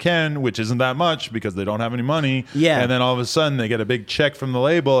as they can, which isn't that much because they don't have any money. Yeah. And then all of a sudden they get a big check from the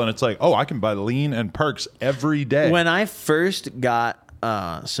label and it's like, oh, I can buy lean and perks every day. When I first got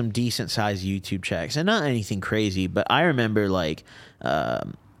some decent sized YouTube checks, and not anything crazy, but I remember like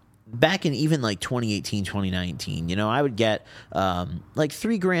back in even like 2018, 2019, you know, I would get like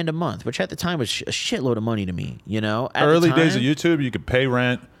 $3,000 a month, which at the time was a shitload of money to me, you know. At early the time, days of YouTube, you could pay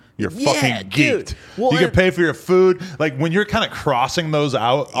rent. You're fucking geeked. Dude. Well, you can pay for your food. Like when you're kind of crossing those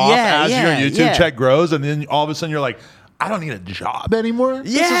off as your YouTube check grows, and then all of a sudden you're like, I don't need a job anymore.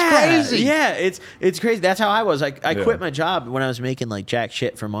 Yeah, this is crazy. Yeah, it's crazy. That's how I was. I quit my job when I was making like jack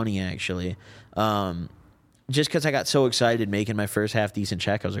shit for money, actually. Just because I got so excited making my first half decent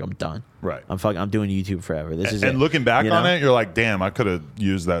check, I was like, I'm done. Right. I'm doing YouTube forever. This is and it. looking back on it, you're like, damn, I could have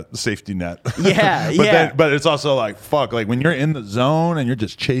used that safety net. Yeah, But it's also like, fuck, like when you're in the zone and you're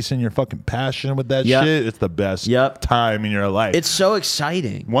just chasing your fucking passion with that shit, it's the best time in your life. It's so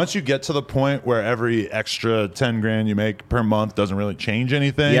exciting. Once you get to the point where every extra 10 grand you make per month doesn't really change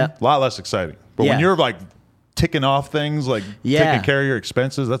anything, a lot less exciting. But when you're like ticking off things, like taking care of your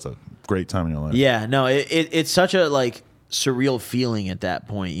expenses, that's a great time in your life. Yeah, no, it's such a like surreal feeling at that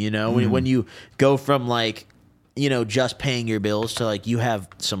point, you know, when you go from like, you know, just paying your bills to like you have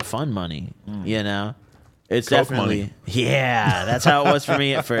some fun money, you know. It's Coke definitely money. Yeah, that's how it was for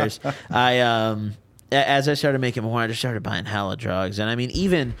me at first. As I started making more, I just started buying hella drugs, and I mean,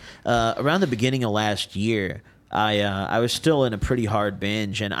 even around the beginning of last year, I was still in a pretty hard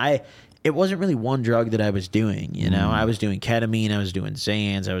binge, and it wasn't really one drug that I was doing, you know. I was doing ketamine, I was doing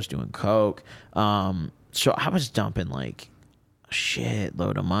Xans, I was doing coke. So I was dumping like a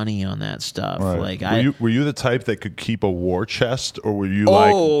shitload of money on that stuff. Right. Like, were you the type that could keep a war chest, or were you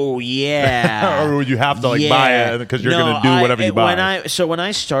yeah, or would you have to like buy it because you're gonna do whatever you buy? When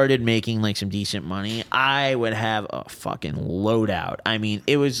I started making like some decent money, I would have a fucking loadout. I mean,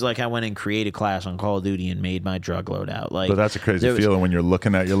 it was like I went and created a class on Call of Duty and made my drug loadout. Like, but that's a crazy feeling when you're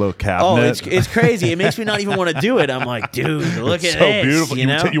looking at your little cabinet. Oh, it's crazy. It makes me not even want to do it. I'm like, dude, look at so this. Beautiful. You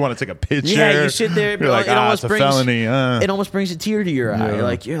know? You want to take a picture. Yeah, you sit there. You're like, it's a felony. It almost brings a tear to your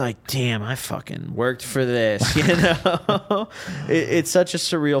eye. You're like, damn, I fucking worked for this. You know, it's such a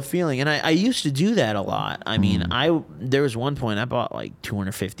surreal feeling. And I used to do that a lot. I mean, there was one point I bought like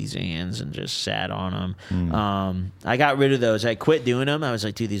 250 Xans and just sat on them. I got rid of those. I quit doing them. I was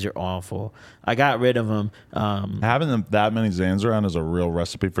like, dude, these are awful. I got rid of them. Having that many Xans around is a real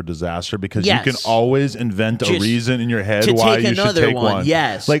recipe for disaster because you can always invent a reason in your head why you should take one.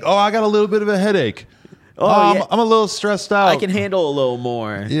 Yes. Like, oh, I got a little bit of a headache. I'm a little stressed out. I can handle a little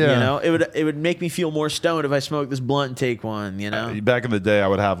more. Yeah. You know, it would make me feel more stoned if I smoked this blunt and take one, you know? Back in the day, I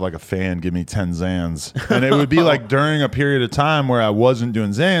would have like a fan give me 10 Xans. And it would be like during a period of time where I wasn't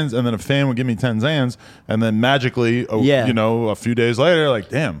doing Xans, and then a fan would give me 10 Xans, and then magically, you know, a few days later, like,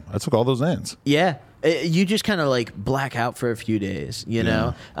 damn, I took all those Xans. Yeah. You just kind of like black out for a few days, you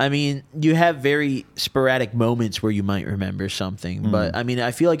know? I mean, you have very sporadic moments where you might remember something. But, I mean, I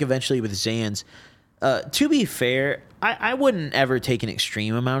feel like eventually with Xans... to be fair, I wouldn't ever take an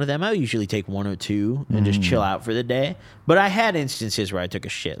extreme amount of them. I would usually take one or two and just chill out for the day. But I had instances where I took a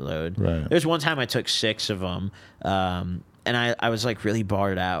shitload. Right. There's one time I took 6 of them, and I was like really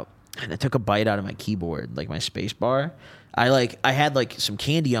barred out. And I took a bite out of my keyboard, like my space bar. I had like some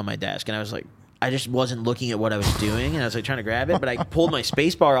candy on my desk, and I was like, I just wasn't looking at what I was doing, and I was like trying to grab it, but I pulled my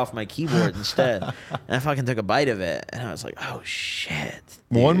space bar off my keyboard instead, and I fucking took a bite of it, and I was like, oh shit.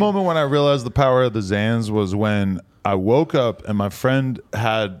 Dude. One moment when I realized the power of the Xans was when I woke up and my friend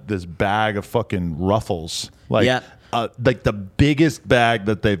had this bag of fucking Ruffles, like the biggest bag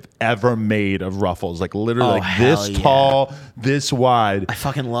that they've ever made of Ruffles, like literally like this tall, this wide. I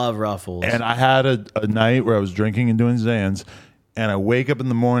fucking love Ruffles. And I had a night where I was drinking and doing Xans. And I wake up in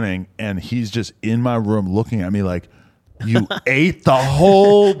the morning, and he's just in my room looking at me like, you ate the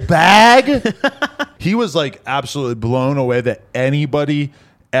whole bag? He was like absolutely blown away that anybody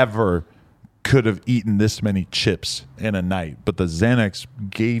ever could have eaten this many chips in a night. But the Xanax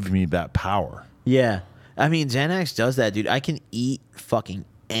gave me that power. Yeah. I mean, Xanax does that, dude. I can eat fucking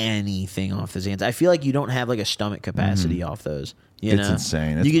anything off the Xans. I feel like you don't have like a stomach capacity off those. You It's know?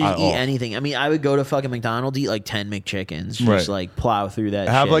 insane. You can eat anything. I mean, I would go to fucking McDonald's, eat like 10 McChickens, just like plow through that.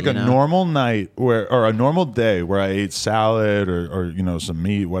 Have shit, like a know? normal night or a normal day where I ate salad or some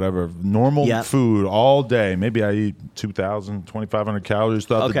meat, whatever, normal food all day. Maybe I eat 2,000, 2,500 calories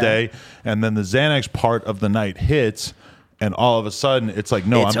throughout the day, and then the Xanax part of the night hits. And all of a sudden, it's like,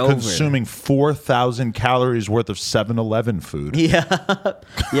 no, I'm consuming 4,000 calories worth of 7-Eleven food. Yeah,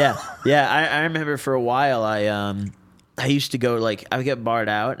 I remember for a while, I used to go, like, I would get barred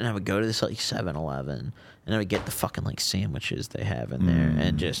out, and I would go to this, like, 7-Eleven, and I would get the fucking, like, sandwiches they have in there,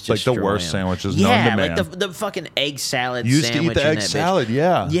 and just like the worst sandwiches known to man. like the fucking egg salad you used sandwich. To eat the egg salad,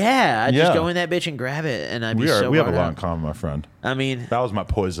 Yeah, I'd just go in that bitch and grab it, and I'd be so We have a barred lot in out. common, my friend. I mean... That was my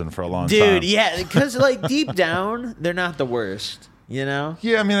poison for a long time. Dude, yeah, because, like, deep down, they're not the worst. You know?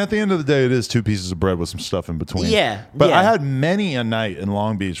 Yeah, I mean, at the end of the day, it is 2 pieces of bread with some stuff in between. Yeah. But I had many a night in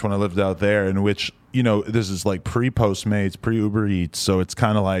Long Beach when I lived out there in which, you know, this is like pre-Postmates, pre-Uber Eats. So it's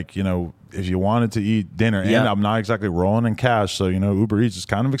kind of like, you know, if you wanted to eat dinner, and I'm not exactly rolling in cash. So, you know, Uber Eats is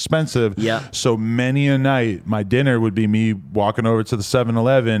kind of expensive. Yeah. So many a night, my dinner would be me walking over to the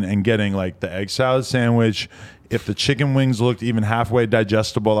 7-Eleven and getting like the egg salad sandwich. If the chicken wings looked even halfway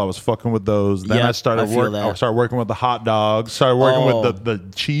digestible, I was fucking with those. Then I started working with the hot dogs. Started working with the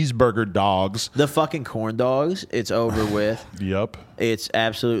cheeseburger dogs. The fucking corn dogs. It's over with. Yep. It's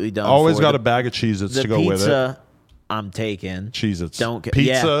absolutely done. Always got a bag of Cheez-Its to go with it. The pizza, I'm taking. Cheez-Its.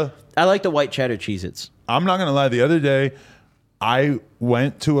 Pizza. I like the white cheddar Cheez-Its. I'm not gonna lie. The other day, I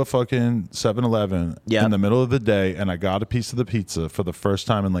went to a fucking 7-Eleven in the middle of the day, and I got a piece of the pizza for the first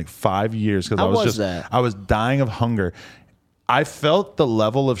time in like 5 years because I was dying of hunger. I felt the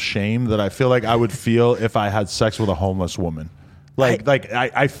level of shame that I feel like I would feel if I had sex with a homeless woman.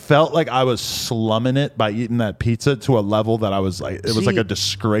 I felt like I was slumming it by eating that pizza to a level that I was like, it was like a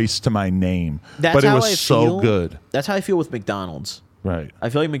disgrace to my name. But it was so good. That's how I feel with McDonald's. Right. I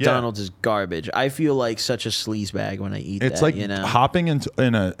feel like McDonald's is garbage. I feel like such a sleazebag when I eat it's that. Like you know? Hopping in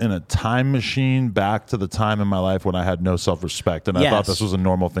a time machine back to the time in my life when I had no self-respect and I thought this was a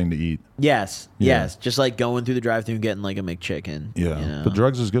normal thing to eat. Yes. Just like going through the drive-thru and getting like a McChicken. Yeah. You know? The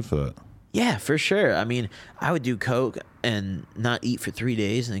drugs is good for that. Yeah, for sure. I mean, I would do coke and not eat for 3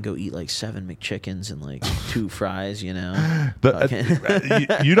 days and then go eat like 7 McChickens and like 2 fries, you know?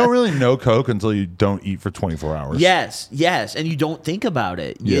 You don't really know coke until you don't eat for 24 hours. Yes. And you don't think about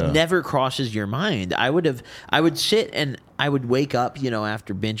it. It never crosses your mind. I would sit and I would wake up, you know,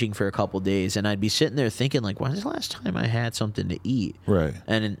 after binging for a couple days and I'd be sitting there thinking like, when's the last time I had something to eat? Right.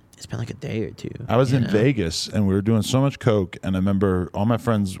 And it's been like a day or two. I was in Vegas and we were doing so much coke, and I remember all my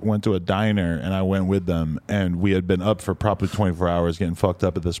friends went to a diner and I went with them, and we had been up for probably 24 hours getting fucked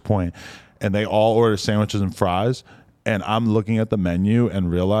up at this point, and they all ordered sandwiches and fries, and I'm looking at the menu and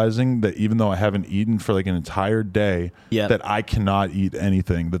realizing that even though I haven't eaten for like an entire day, that I cannot eat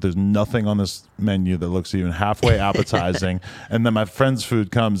anything, that there's nothing on this menu that looks even halfway appetizing, and then my friend's food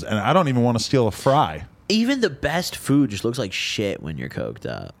comes and I don't even want to steal a fry. Even the best food just looks like shit when you're coked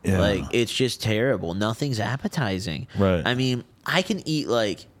up. Yeah. Like, it's just terrible. Nothing's appetizing. Right. I mean, I can eat,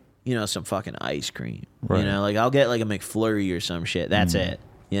 like, you know, some fucking ice cream. Right. You know, like, I'll get, like, a McFlurry or some shit. That's it.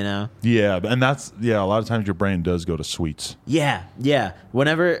 You know? Yeah, and that's, a lot of times your brain does go to sweets. Yeah.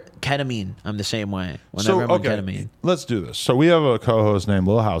 Whenever ketamine, I'm the same way. Whenever I'm on ketamine. Let's do this. So we have a co-host named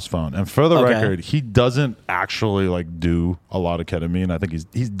Lil House Phone, and for the record, he doesn't actually like do a lot of ketamine. I think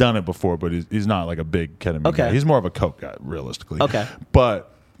he's done it before, but he's not like a big ketamine guy. He's more of a coke guy, realistically. Okay.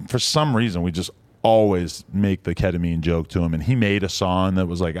 But for some reason, we just always make the ketamine joke to him, and he made a song that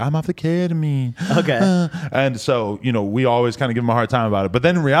was like, I'm off the ketamine. Okay. And so, you know, we always kind of give him a hard time about it, but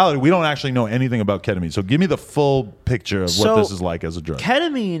then in reality we don't actually know anything about ketamine. So give me the full picture of what this is like as a drug.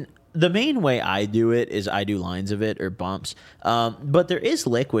 Ketamine, the main way I do it is I do lines of it or bumps, but there is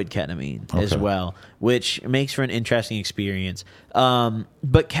liquid ketamine as well, which makes for an interesting experience.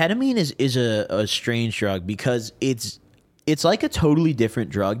 But ketamine is a strange drug because it's like a totally different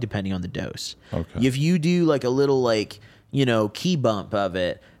drug depending on the dose. Okay. If you do like a little like, you know, key bump of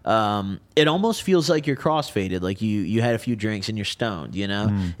it, it almost feels like you're crossfaded, like you had a few drinks and you're stoned, you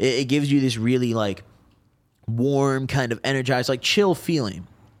know? It gives you this really like warm, kind of energized, like chill feeling.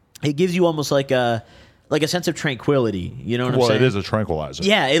 It gives you almost like a sense of tranquility, you know what I'm saying? Well, it is a tranquilizer.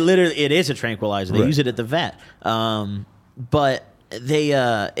 Yeah, it is a tranquilizer. They use it at the vet. But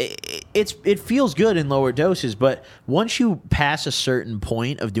it feels good in lower doses, but once you pass a certain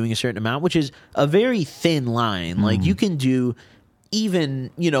point of doing a certain amount, which is a very thin line, like you can do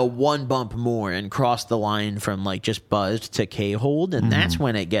even, one bump more and cross the line from like just buzzed to K-hold, and that's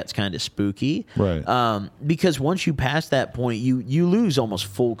when it gets kind of spooky. Right. Because once you pass that point, you lose almost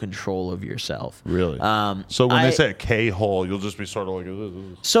full control of yourself. Really? So when they say K-hole, you'll just be sort of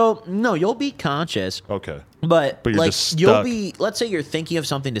like... So, no, you'll be conscious. Okay. But you're like, just you'll stuck. be, let's say you're thinking of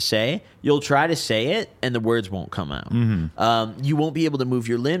something to say, you'll try to say it, and the words won't come out. You won't be able to move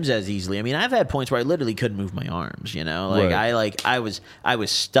your limbs as easily. I mean, I've had points where I literally couldn't move my arms, Like, Right. I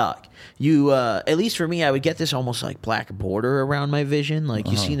was stuck. At least for me, I would get this almost like black border around my vision, like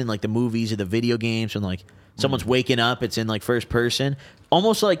you've seen in like the movies or the video games when like someone's waking up, it's in like first person,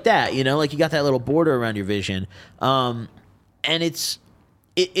 almost like that, like you got that little border around your vision, and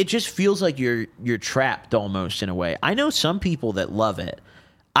it just feels like you're trapped almost in a way. I know some people that love it.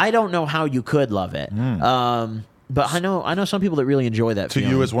 I don't know how you could love it. But I know some people that really enjoy that feeling.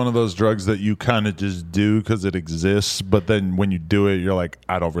 To you, it's one of those drugs that you kind of just do because it exists, but then when you do it, you're like,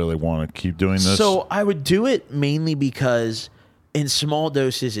 I don't really want to keep doing this. So I would do it mainly because in small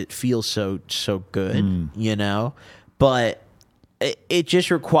doses it feels so good, But it just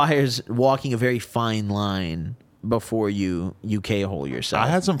requires walking a very fine line before you K-hole yourself. I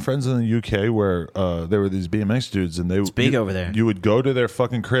had some friends in the UK where there were these BMX dudes, and it's big over there. You would go to their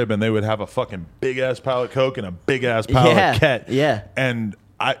fucking crib, and they would have a fucking big ass pile of coke and a big ass pile of Ket. Yeah. And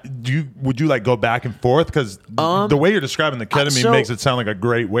would you like go back and forth? Because the way you're describing the ketamine makes it sound like a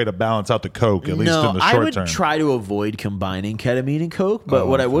great way to balance out the coke, at least in the short term. I would try to avoid combining ketamine and coke, but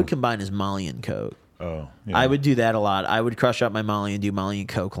what I would combine is Molly and coke. Oh, yeah. I would do that a lot. I would crush up my Molly and do Molly and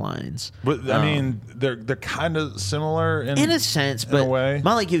Coke lines. But I mean, they're kind of similar in a sense, but in a way.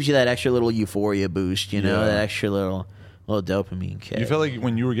 Molly gives you that extra little euphoria boost, that extra little dopamine kick. You feel like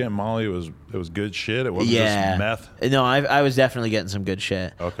when you were getting Molly, it was good shit. It wasn't just meth. No, I was definitely getting some good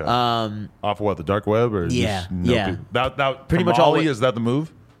shit. Okay. Off of what, the dark web or yeah, just no people? That pretty much Molly, is that the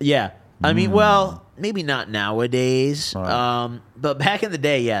move? Yeah. I mean, well, maybe not nowadays. Right. But back in the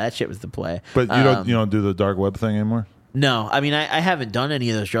day, yeah, that shit was the play. But you don't do the dark web thing anymore? No, I mean, I haven't done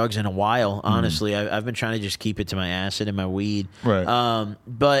any of those drugs in a while, honestly. I've been trying to just keep it to my acid and my weed. Right.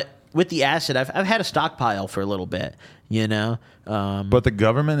 But with the acid, I've had a stockpile for a little bit, But the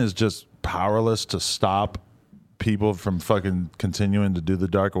government is just powerless to stop people from fucking continuing to do the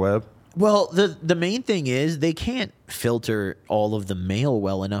dark web? Well, the main thing is they can't filter all of the mail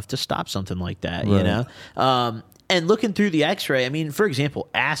well enough to stop something like that, Right. And looking through the X-ray, I mean, for example,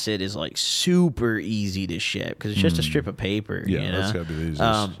 acid is like super easy to ship because it's just a strip of paper. Yeah, that's gotta be the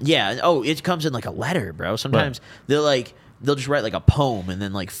easiest. Yeah. Oh, it comes in like a letter, bro. Sometimes they'll just write like a poem and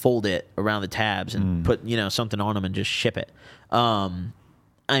then like fold it around the tabs and put something on them and just ship it.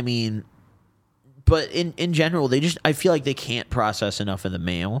 I mean. But in general, I feel like they can't process enough of the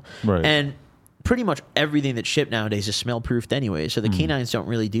mail. Right. And pretty much everything that's shipped nowadays is smell-proofed anyway, so the canines don't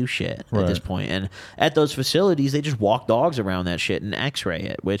really do shit at this point. And at those facilities, they just walk dogs around that shit and X-ray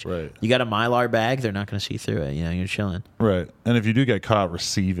it, which you got a Mylar bag, they're not going to see through it. You're chilling. Right. And if you do get caught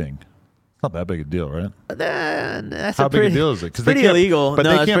receiving, it's not that big a deal, right? That's How big a deal is it? It's pretty illegal. But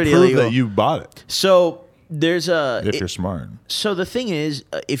they can't prove that you bought it. So... if you're smart. So the thing is,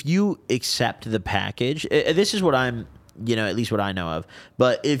 if you accept the package, this is what I'm, at least what I know of.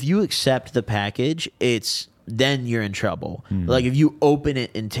 But if you accept the package, then you're in trouble. Like if you open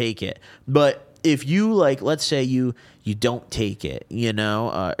it and take it. But if you let's say you don't take it,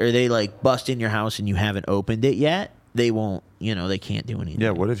 or they bust in your house and you haven't opened it yet, they won't. They can't do anything.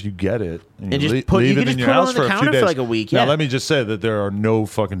 Yeah, what if you get it and just leave you it can in just your put it house on the for a few counter days? for like a week? Now, Yeah. let me just say that there are no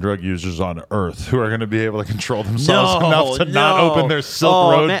fucking drug users on earth who are going to be able to control themselves enough to not open their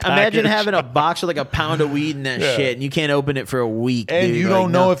Silk Road package. Imagine having a box with like a pound of weed in that shit, and you can't open it for a week. And dude. you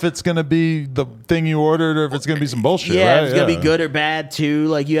don't know if it's going to be the thing you ordered or if it's going to be some bullshit. Yeah, right? it's going to be good or bad too.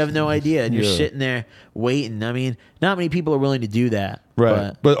 Like you have no idea, and you're Yeah. sitting there waiting. I mean, not many people are willing to do that.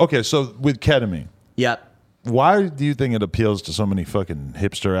 Right. But okay, so with ketamine. Yep. Why do you think it appeals to so many fucking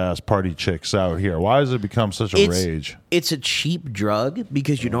hipster ass party chicks out here? Why has it become such a rage? It's a cheap drug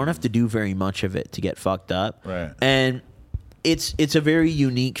because you don't have to do very much of it to get fucked up. Right. And it's a very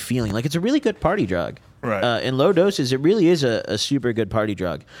unique feeling. Like it's a really good party drug. Right. In low doses, it really is a super good party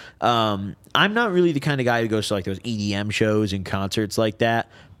drug. I'm not really the kind of guy who goes to like those EDM shows and concerts like that,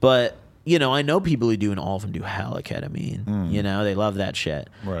 but I know people who do, and all of them do hella ketamine. They love that shit.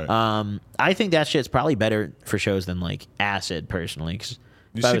 Right. I think that shit's probably better for shows than like acid, personally. Cause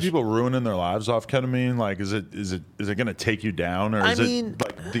you see people ruining their lives off ketamine? Like, is it going to take you down, or is it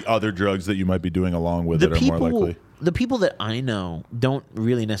like the other drugs that you might be doing along with it are more likely? the people that I know don't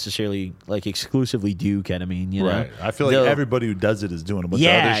really necessarily like exclusively do ketamine, you know? Right. I feel like everybody who does it is doing a bunch of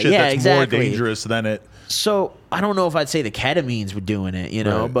Yeah, other shit yeah, that's exactly. more dangerous than it. So I don't know if I'd say the ketamines were doing it, you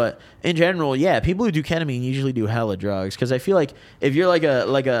know, Right. but in general, yeah, people who do ketamine usually do hella drugs because I feel like if you're like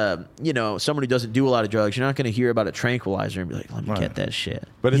a you know, someone who doesn't do a lot of drugs, you're not going to hear about a tranquilizer and be like, let me get that shit.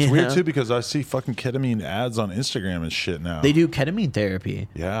 But it's You weird know? too because I see fucking ketamine ads on Instagram and shit now. They do ketamine therapy.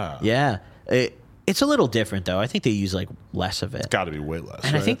 Yeah. Yeah. It's a little different though. I think they use like less of it. Got to be way less.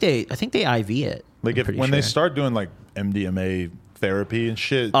 And right? I think they IV it. Like when they start doing like MDMA therapy and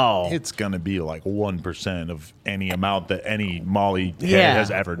shit, it's gonna be like 1% of any amount that any Molly head has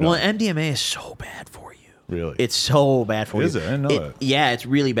ever done. Well, MDMA is so bad for you. Really? It's so bad for you. Is it? I didn't know that. Yeah, it's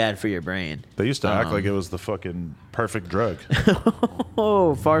really bad for your brain. They used to act like it was the fucking perfect drug.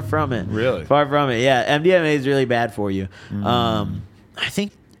 Oh, far from it. Really? Far from it. Yeah, MDMA is really bad for you.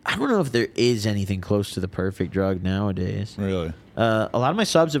 I don't know if there is anything close to the perfect drug nowadays. Really? A lot of my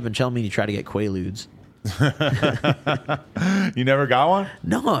subs have been telling me to try to get Quaaludes. You never got one?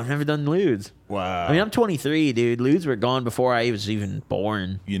 No, I've never done ludes. Wow. I mean, I'm 23, dude. Ludes were gone before I was even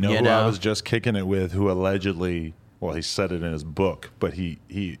born. You know who I was just kicking it with who allegedly, well, he said it in his book, but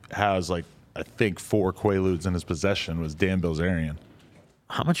he has like, I think 4 Quaaludes in his possession was Dan Bilzerian.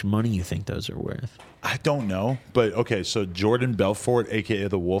 How much money you think those are worth? I don't know. But okay, so Jordan Belfort, a.k.a.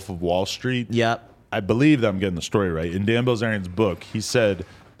 the Wolf of Wall Street. Yep. I believe that I'm getting the story right. In Dan Bilzerian's book, he said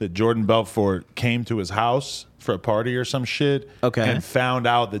that Jordan Belfort came to his house for a party or some shit. Okay. And found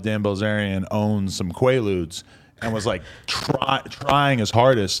out that Dan Bilzerian owns some Quaaludes and was like trying his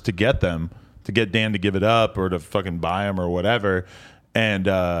hardest to get them, to get Dan to give it up or to fucking buy them or whatever. And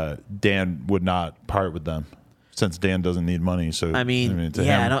Dan would not part with them. Since Dan doesn't need money, so I mean to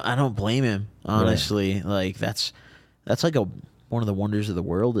him, I don't blame him, honestly. Right. Like that's like one of the wonders of the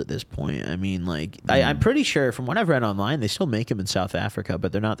world at this point. I mean, like I'm pretty sure from what I've read online, they still make them in South Africa,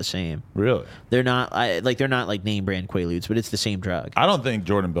 but they're not the same. Really? They're not like name brand Quaaludes, but it's the same drug. I don't think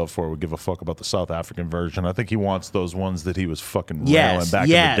Jordan Belfort would give a fuck about the South African version. I think he wants those ones that he was fucking railing back in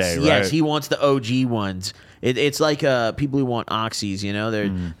the day, right? Yes, he wants the OG ones. It's like people who want oxys, you know,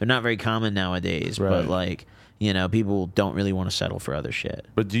 they're not very common nowadays, right. But like, you know, people don't really want to settle for other shit.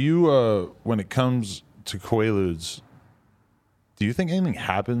 But do you, when it comes to Quaaludes, do you think anything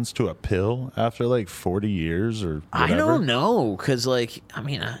happens to a pill after like 40 years or whatever? I don't know, because like, I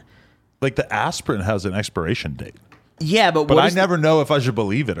mean, like the aspirin has an expiration date. Yeah, but I never know if I should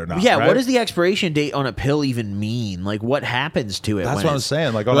believe it or not. Yeah, right? What does the expiration date on a pill even mean? Like, what happens to it? That's what I'm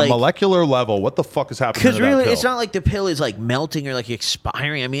saying. Like on a molecular level, what the fuck is happening? Because really, it's not like the pill is like melting or like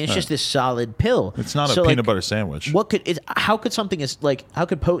expiring. I mean, it's just this solid pill. It's not a peanut butter sandwich. How could something how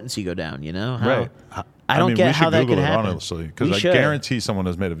could potency go down? You know, right? I don't get how that could happen. Honestly, because I guarantee someone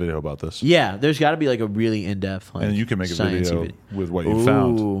has made a video about this. Yeah, there's got to be like a really in-depth, like, and you can make a video with what you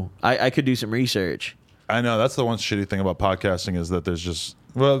found. I could do some research. I know that's the one shitty thing about podcasting is that there's just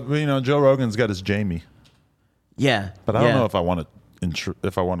Joe Rogan's got his Jamie. Yeah, but I don't know if I want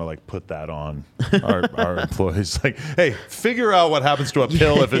to like put that on our employees. Like, hey, figure out what happens to a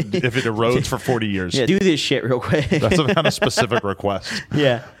pill if it erodes for 40 years. Yeah, do this shit real quick. That's a kind of specific request.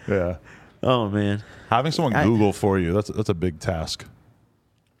 Yeah. Yeah. Oh man, having someone Google for you, that's a big task.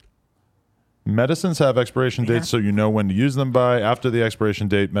 Medicines have expiration dates, so you know when to use them by. After the expiration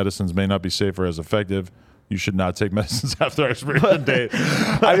date, medicines may not be safe or as effective. You should not take medicines after expiration date.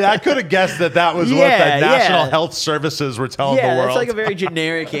 I mean, I could have guessed that was what the National Health Services were telling the world. Yeah, that's like a very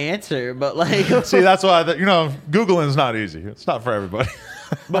generic answer, but like... See, that's why, Googling is not easy. It's not for everybody.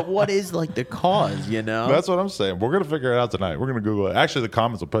 But what is like the cause, you know? That's what I'm saying. We're going to figure it out tonight. We're going to Google it. Actually, the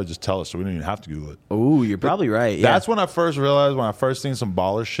comments will probably just tell us, so we don't even have to Google it. Oh, you're probably right. Yeah. That's when I first realized, when I first seen some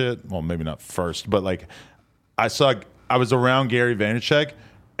baller shit. Well, maybe not first, but like I was around Gary Vaynerchuk,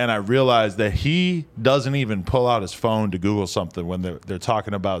 and I realized that he doesn't even pull out his phone to Google something when they're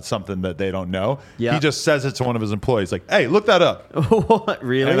talking about something that they don't know. Yep. He just says it to one of his employees, like, hey, look that up. What,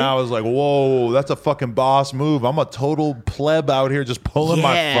 really? And I was like, whoa, that's a fucking boss move. I'm a total pleb out here just pulling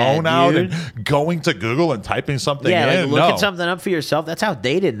my phone out and going to Google and typing something in. Like looking something up for yourself. That's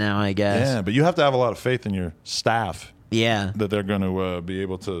outdated now, I guess. Yeah, but you have to have a lot of faith in your staff. Yeah. That they're going to be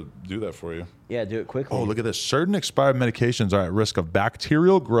able to do that for you. Yeah, do it quickly. Oh, look at this. Certain expired medications are at risk of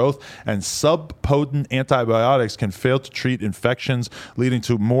bacterial growth, and subpotent antibiotics can fail to treat infections, leading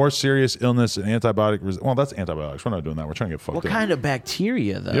to more serious illness and antibiotic Well, that's antibiotics. We're not doing that. We're trying to get fucked up. What kind of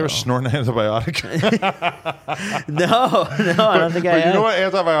bacteria, though? You ever snort an antibiotic? No, I don't think I have. You know what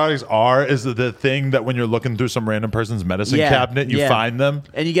antibiotics are? Is the thing that when you're looking through some random person's medicine cabinet, you find them.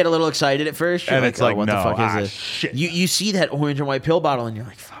 And you get a little excited at first. You're and like, it's like, what no, the fuck is this? Shit. You see that orange and white pill bottle, and you're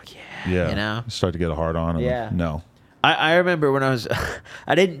like, fuck yeah. Yeah. You know? You start to get a hard on. Yeah. No. I remember when I was,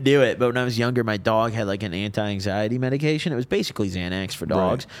 I didn't do it, but when I was younger, my dog had like an anti-anxiety medication. It was basically Xanax for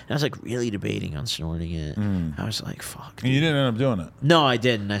dogs. Right. And I was like really debating on snorting it. I was like, fuck. And you didn't end up doing it. No, I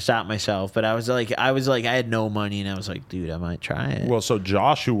didn't. I stopped myself, but I was like, I had no money, and I was like, dude, I might try it. Well, so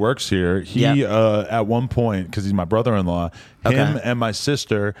Josh, who works here, he at one point, because he's my brother-in-law, him and my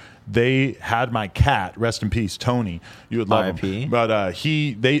sister, they had my cat, rest in peace, Tony. You would love him. But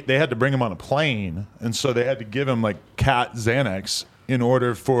they had to bring him on a plane, and so they had to give him like cat Xanax in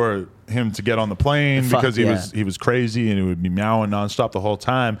order for him to get on the plane because he was crazy and he would be meowing nonstop the whole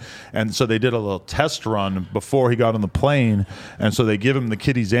time. And so they did a little test run before he got on the plane, and so they give him the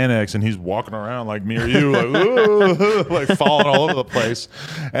kitty Xanax, and he's walking around like me or you, like like falling all over the place.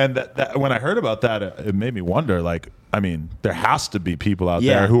 And that, when I heard about that, it made me wonder. Like, I mean, there has to be people out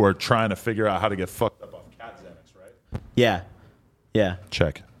there who are trying to figure out how to get fucked up on cat Xanax, right? Yeah.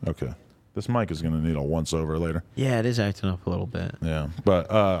 Check. Okay. This mic is going to need a once-over later. Yeah, it is acting up a little bit. Yeah,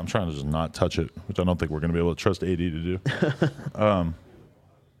 but I'm trying to just not touch it, which I don't think we're going to be able to trust AD to do.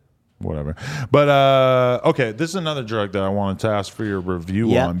 Whatever. But, okay, this is another drug that I wanted to ask for your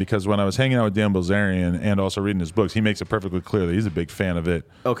review on, because when I was hanging out with Dan Bilzerian and also reading his books, he makes it perfectly clear that he's a big fan of it.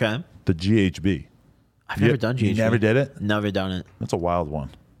 Okay. The GHB. I've never done GHB. You never did it? Never done it. That's a wild one.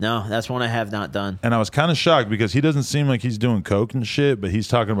 No, that's one I have not done. And I was kind of shocked because he doesn't seem like he's doing coke and shit, but he's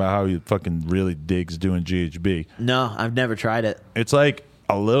talking about how he fucking really digs doing GHB. No, I've never tried it. It's like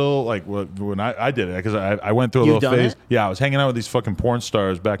a little like when I did it, because I went through a little phase. Yeah, I was hanging out with these fucking porn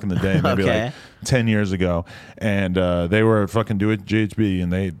stars back in the day, maybe like 10 years ago, and they were fucking doing GHB,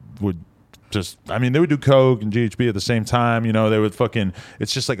 and they would just, I mean, they would do coke and GHB at the same time. You know, they would fucking,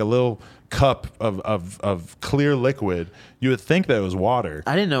 it's just like a little cup of clear liquid. You would think that it was water.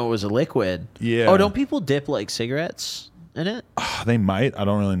 I didn't know it was a liquid. Yeah. Oh, don't people dip like cigarettes in it? They might. I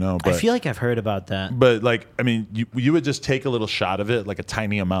don't really know. But I feel like I've heard about that. But like, I mean, you would just take a little shot of it, like a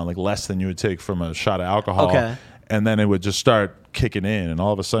tiny amount, like less than you would take from a shot of alcohol. Okay. And then it would just start kicking in, and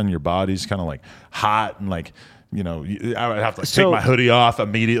all of a sudden your body's kind of like hot and like, you know, I would have to take my hoodie off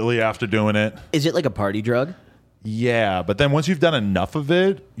immediately after doing it. Is it like a party drug? Yeah, but then once you've done enough of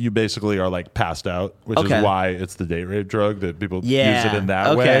it, you basically are like passed out, which is why it's the date rape drug that people use it in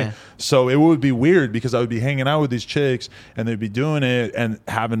that way. So it would be weird because I would be hanging out with these chicks and they'd be doing it and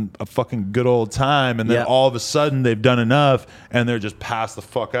having a fucking good old time, and then all of a sudden they've done enough and they're just passed the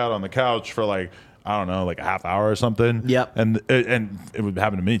fuck out on the couch for like, I don't know, like a half hour or something. Yep. And it would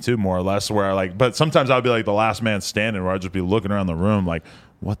happen to me too, more or less, where I like, but sometimes I would be like the last man standing, where I'd just be looking around the room like,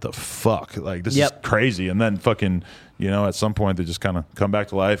 what the fuck? Like, this is crazy. And then fucking, you know, at some point they just kind of come back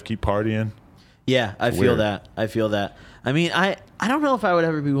to life, keep partying. Yeah, I feel that. I feel that. I mean, I don't know if I would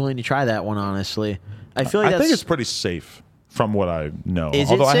ever be willing to try that one, honestly. I feel like I think it's pretty safe from what I know. Is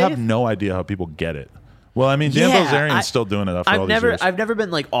Although it safe? I have no idea how people get it. Well, I mean, Dan Bilzerian's still doing it after all these years. I've never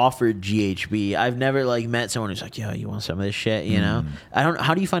been like offered GHB. I've never like met someone who's like, yo, you want some of this shit? You know? I don't.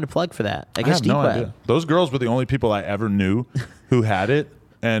 How do you find a plug for that? I guess have no idea. Those girls were the only people I ever knew who had it.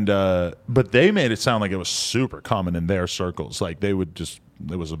 And but they made it sound like it was super common in their circles. Like they would just,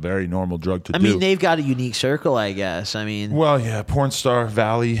 it was a very normal drug to do. I mean, they've got a unique circle, I guess. I mean, well, yeah, porn star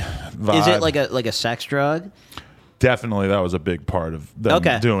Valley vibe. Is it like a sex drug? Definitely, that was a big part of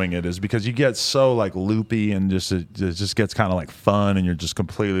them doing it, is because you get so like loopy and just it just gets kind of like fun, and you're just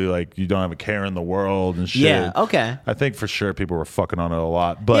completely like, you don't have a care in the world and shit. Yeah, okay. I think for sure people were fucking on it a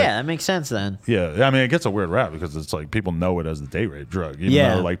lot, but yeah, that makes sense then. Yeah, I mean, it gets a weird rap because it's like people know it as the date rape drug, even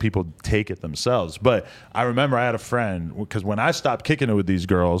though like people take it themselves. But I remember I had a friend, because when I stopped kicking it with these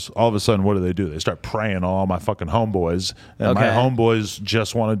girls, all of a sudden, what do? They start preying all my fucking homeboys, and my homeboys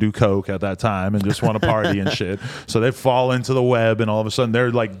just want to do coke at that time and just want to party and shit. So they fall into the web, and all of a sudden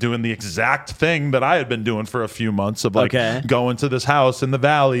they're like doing the exact thing that I had been doing for a few months of like going to this house in the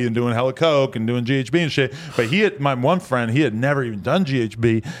valley and doing hella coke and doing GHB and shit. But my one friend, he had never even done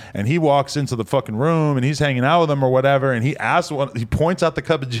GHB, and he walks into the fucking room and he's hanging out with them or whatever, and he points out the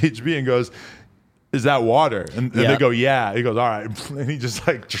cup of GHB and goes, is that water? And they go, yeah. He goes, all right. And he just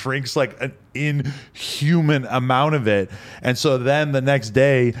like drinks like an inhuman amount of it. And so then the next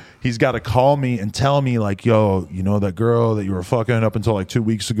day, he's got to call me and tell me like, yo, you know that girl that you were fucking up until like 2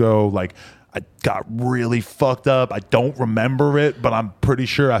 weeks ago? Like, I got really fucked up. I don't remember it, but I'm pretty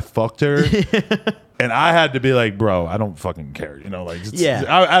sure I fucked her. And I had to be like, bro, I don't fucking care. You know, like,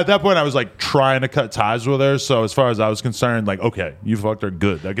 at that point, I was like trying to cut ties with her. So as far as I was concerned, like, okay, you fucked her,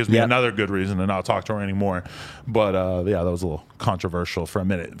 good. That gives me another good reason to not talk to her anymore. But yeah, that was a little controversial for a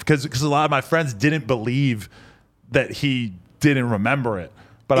minute, because a lot of my friends didn't believe that he didn't remember it.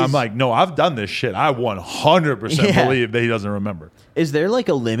 But I'm like, no, I've done this shit. I 100% believe that he doesn't remember. Is there like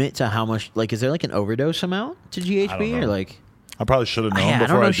a limit to how much? Like, is there like an overdose amount to GHB or like? I probably should have known Yeah, before I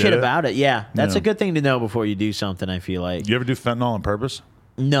don't know did shit it. about it. Yeah, that's Yeah. a good thing to know before you do something. I feel like. You ever do fentanyl on purpose?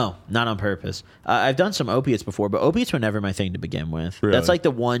 No, not on purpose. I've done some opiates before, but opiates were never my thing to begin with. Really? That's like the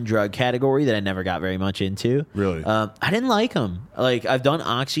one drug category that I never got very much into. Really? I didn't like them. Like I've done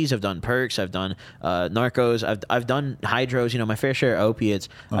oxys, I've done perks, I've done narcos, I've done hydros. You know, my fair share of opiates.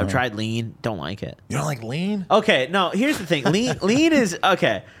 I've tried lean. Don't like it. You don't like lean? Okay, no. Here's the thing. Lean is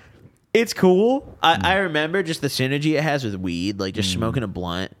okay. It's cool. I remember just the synergy it has with weed. Like just smoking a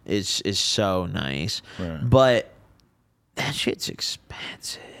blunt is so nice. Right. But that shit's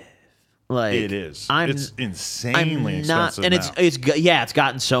expensive. Like It is. It's insanely expensive and now. it's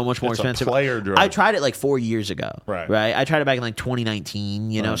gotten so much more It's a expensive. player drug. I tried it like 4 years ago. Right. I tried it back in like 2019.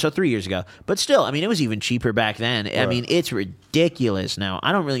 You know, Right. so 3 years ago. But still, I mean, it was even cheaper back then. I mean, it's ridiculous now.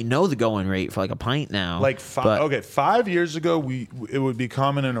 I don't really know the going rate for like a pint now. Like 5 years ago, it would be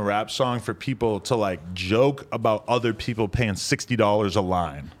common in a rap song for people to like joke about other people paying $60 a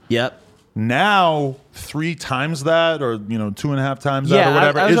line. Yep. Now 3 times that, or 2.5 times that, or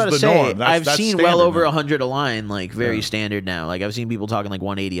whatever, I was is about to the say, norm. I've That's seen standard well over now. 100 a line, like very standard now. Like I've seen people talking like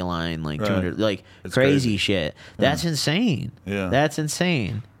 180 a line, like 200, like It's crazy crazy. shit. That's insane. Yeah. That's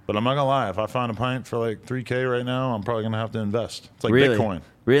insane. But I'm not gonna lie, if I find a pint for like $3K right now, I'm probably gonna have to invest. It's like Really? Bitcoin.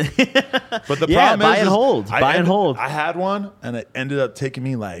 Really? But the Yeah, problem buy is, and hold. Buy and hold. I had one, and it ended up taking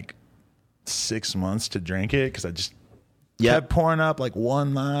me like 6 months to drink it because I just kept pouring up like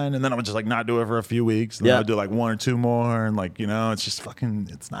one line, and then I would just like not do it for a few weeks. And then I would do like 1 or 2 more, and like it's just fucking,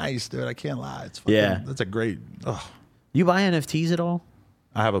 it's nice, dude. I can't lie. It's fucking, that's a great. Oh, You buy NFTs at all?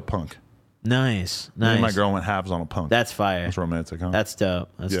 I have a punk. Nice. Me and my girl went halves on a punk. That's fire. That's romantic, huh? That's dope.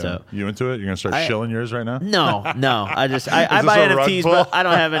 That's dope. You into it? You're gonna start shilling yours right now? No. I Is buy this a rug NFTs, pull? but I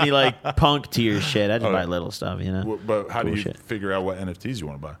don't have any like punk tier shit. I just buy little stuff, But how do Cool you shit. figure out what NFTs you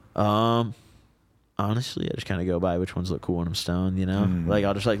want to buy? Honestly, I just kind of go by which ones look cool when I'm stoned, Like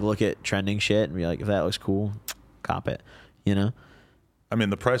I'll just like look at trending shit and be like, if that looks cool, cop it, I mean,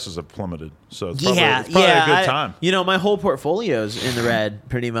 the prices have plummeted, so it's Yeah, probably a good time. My whole portfolio's in the red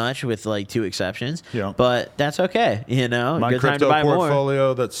pretty much, with like 2 exceptions. Yeah. But that's okay, My Good time to crypto buy more.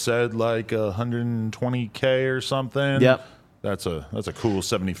 portfolio that said like 120K or something. Yep. That's a cool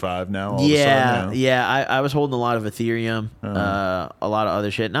 75 now. All of a sudden, I was holding a lot of Ethereum, a lot of other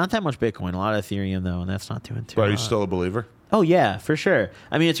shit. Not that much Bitcoin, a lot of Ethereum though, and that's not doing too But are you hot. still a believer? Oh yeah, for sure.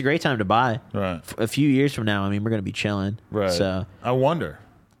 I mean, it's a great time to buy. Right. A few years from now, I mean, we're gonna be chilling. Right. So I wonder.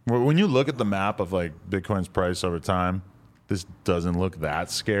 When you look at the map of like Bitcoin's price over time, this doesn't look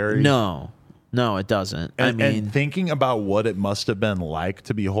that scary. no, it doesn't. And thinking about what it must have been like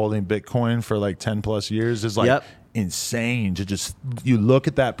to be holding Bitcoin for like 10 plus years is like insane to just, you look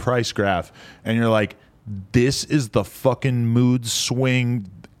at that price graph and you're like, this is the fucking mood swing,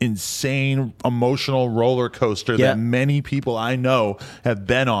 insane emotional roller coaster that many people I know have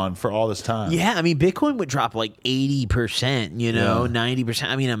been on for all this time. Yeah, I mean, Bitcoin would drop like 80%, 90%.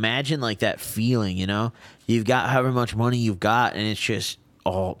 I mean, imagine like that feeling, You've got however much money you've got, and it's just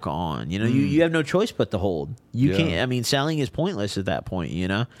all gone. You have no choice but to hold. You can't. I mean, selling is pointless at that point.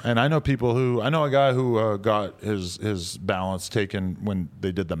 And I know a guy who got his balance taken when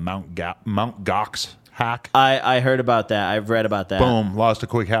they did the Mount Gox hack. I heard about that. I've read about that. Boom, lost a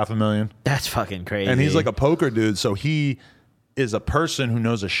quick $500,000. That's fucking crazy. And he's like a poker dude, so he is a person who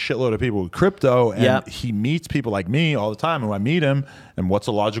knows a shitload of people with crypto, and he meets people like me all the time. And I meet him, and what's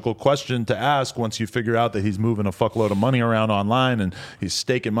a logical question to ask once you figure out that he's moving a fuckload of money around online and he's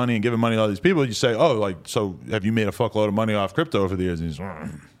staking money and giving money to all these people? You say, "Oh, like, so have you made a fuckload of money off crypto over the years?" And he's,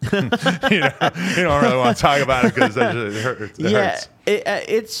 you don't really want to talk about it because it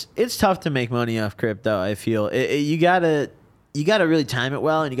hurts. It's tough to make money off crypto. I feel you gotta really time it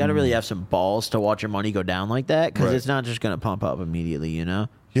well, and you gotta really have some balls to watch your money go down like that, because it's not just gonna pump up immediately,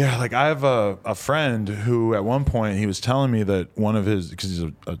 Yeah, like I have a friend who at one point he was telling me that one of his, because he's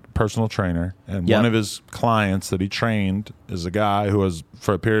a personal trainer, and one of his clients that he trained is a guy who was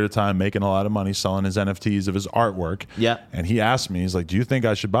for a period of time making a lot of money selling his NFTs of his artwork. Yeah. And he asked me, he's like, "Do you think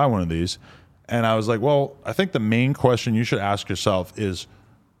I should buy one of these?" And I was like, "Well, I think the main question you should ask yourself is,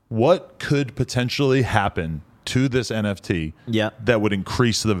 what could potentially happen to this NFT that would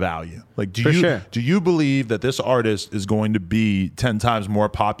increase the value? Like, do you believe that this artist is going to be 10 times more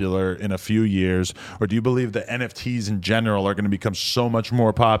popular in a few years, or do you believe that NFTs in general are going to become so much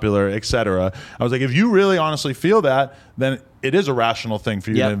more popular, etc.?" I was like, if you really honestly feel that, then it is a rational thing for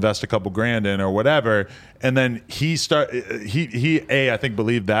you to invest a couple grand in or whatever. And then he I think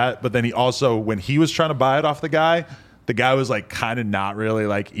believed that, but then he also, when he was trying to buy it off the guy, the guy was like kind of not really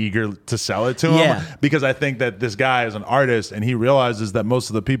like eager to sell it to him because I think that this guy is an artist and he realizes that most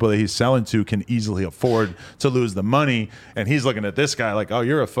of the people that he's selling to can easily afford to lose the money, and he's looking at this guy like, oh,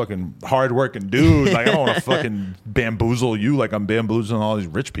 you're a fucking hardworking dude. Like I don't want to fucking bamboozle you like I'm bamboozling all these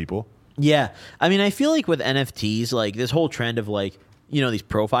rich people. Yeah, I mean, I feel like with NFTs, like this whole trend of like, you know, these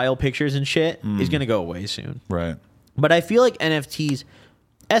profile pictures and shit is gonna go away soon. Right. But I feel like NFTs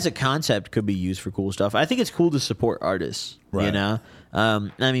as a concept could be used for cool stuff. I think it's cool to support artists, right. you know? I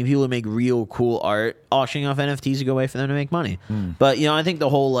mean, people who make real cool art, auctioning off NFTs to go away for them to make money. But, you know, I think the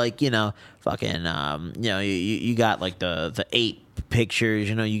whole, like, you know, fucking, you know, you got, like, the 8 pictures,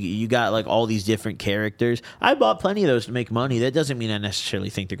 you know, you got, like, all these different characters. I bought plenty of those to make money. That doesn't mean I necessarily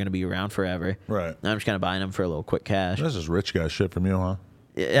think they're going to be around forever. Right. I'm just kind of buying them for a little quick cash. This is rich guy shit from you, huh?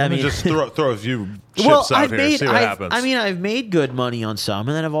 I mean, just throw a few chips out here, see what happens. I mean, I've made good money on some,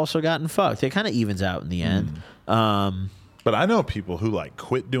 and then I've also gotten fucked. It kind of evens out in the end. But I know people who like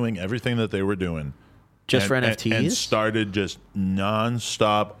quit doing everything that they were doing just for NFTs and started just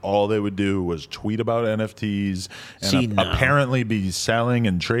nonstop. All they would do was tweet about NFTs and apparently be selling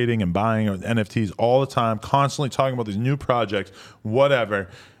and trading and buying NFTs all the time, constantly talking about these new projects, whatever.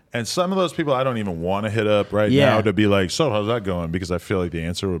 And some of those people I don't even want to hit up now to be like, so how's that going? Because I feel like the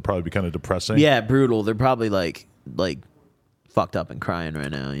answer would probably be kind of depressing. Yeah, brutal. They're probably like fucked up and crying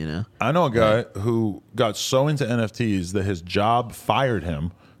right now, you know? I know a guy who got so into NFTs that his job fired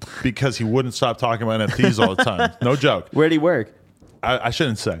him because he wouldn't stop talking about NFTs all the time. No joke. Where'd he work? I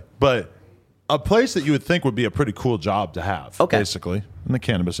shouldn't say. But a place that you would think would be a pretty cool job to have, basically, in the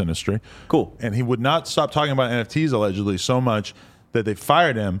cannabis industry. Cool. And he would not stop talking about NFTs allegedly so much that they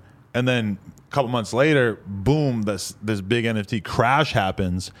fired him, and then a couple months later, boom, this big NFT crash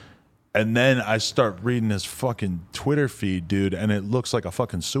happens, and then I start reading his fucking Twitter feed, dude, and it looks like a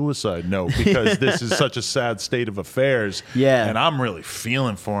fucking suicide note because this is such a sad state of affairs. Yeah. And I'm really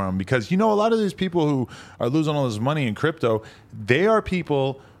feeling for him because, you know, a lot of these people who are losing all this money in crypto, they are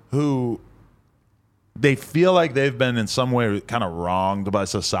people who they feel like they've been in some way kind of wronged by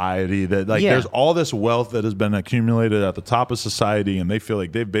society, that like there's all this wealth that has been accumulated at the top of society, and they feel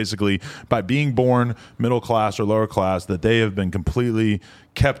like they've basically, by being born middle class or lower class, that they have been completely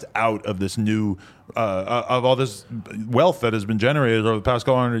kept out of this new of all this wealth that has been generated over the past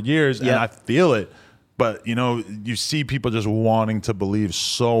couple 100 years. And I feel it. But, you know, you see people just wanting to believe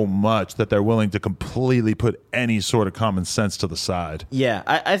so much that they're willing to completely put any sort of common sense to the side. Yeah,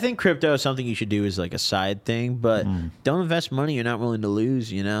 I think crypto is something you should do as like a side thing, but don't invest money you're not willing to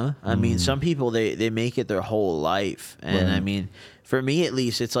lose, you know? I mean, some people, they make it their whole life. And I mean, for me at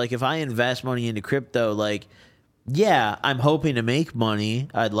least, it's like if I invest money into crypto, like, yeah, I'm hoping to make money.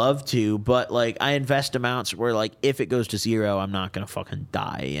 I'd love to, but like I invest amounts where like if it goes to zero, I'm not going to fucking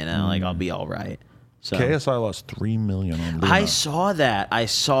die, you know? Like I'll be all right. So. KSI lost $3 million on Luna. I saw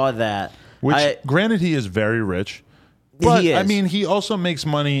that. Which, granted, he is very rich. But, I mean, he also makes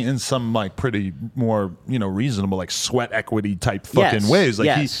money in some, like, pretty more, you know, reasonable, like, sweat equity type fucking ways.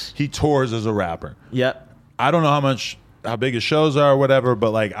 Like, he tours as a rapper. Yep. I don't know how big his shows are or whatever, but,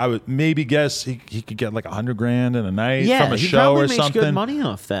 like, I would maybe guess he could get, like, $100,000 in a night from a show or something. Yeah, he probably makes good money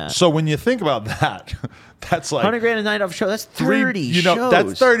off that. So when you think about that... That's like $100,000 a night off a show. That's 30 shows.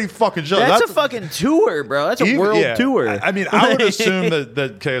 That's 30 fucking shows. That's a fucking tour, bro. That's a world tour. I mean, I would assume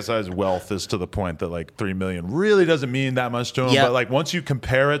that KSI's wealth is to the point that like $3 million really doesn't mean that much to him. But like once you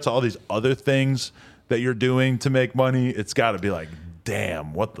compare it to all these other things that you're doing to make money, it's got to be like,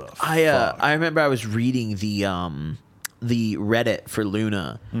 damn, what the fuck? I remember I was reading the Reddit for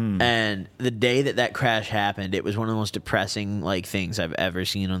Luna, and the day that crash happened, it was one of the most depressing like things I've ever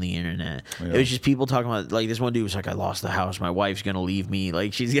seen on the internet. It was just people talking about, like, this one dude was like, I lost the house, my wife's gonna leave me,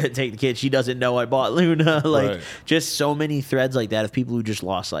 like she's gonna take the kid, she doesn't know I bought Luna. Like just so many threads like that of people who just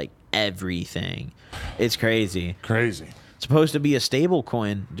lost like everything. It's crazy. It's supposed to be a stable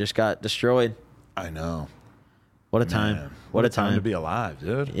coin, just got destroyed. I know. What a time. What a time to be alive,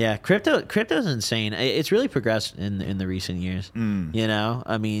 dude. Yeah, crypto's insane. It's really progressed in the recent years. You know,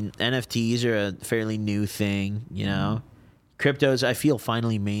 I mean, NFTs are a fairly new thing, you know. Crypto's, I feel,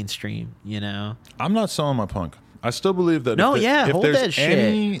 finally mainstream, you know. I'm not selling my punk. I still believe that if there's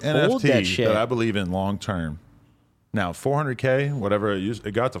any NFT that I believe in long term, now 400K, whatever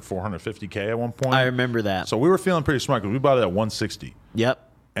it got to 450K at one point. I remember that. So we were feeling pretty smart because we bought it at 160. Yep.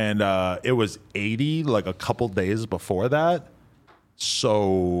 And it was 80 like a couple days before that.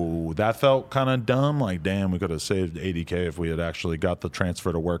 So that felt kind of dumb. Like, damn, we could have saved 80K if we had actually got the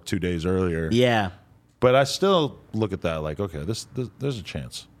transfer to work 2 days earlier. Yeah. But I still look at that like, okay, there's a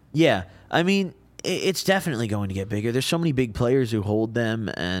chance. Yeah. I mean, it's definitely going to get bigger. There's so many big players who hold them.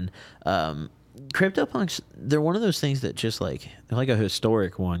 And, CryptoPunks, they're one of those things that just like they're like a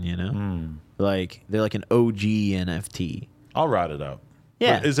historic one, you know? Like they're like an OG NFT. I'll ride it out.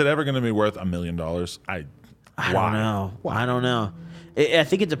 Yeah. But is it ever going to be worth $1 million? I don't know. I don't know. I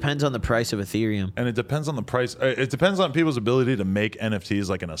think it depends on the price of Ethereum. And it depends on the price. It depends on people's ability to make NFTs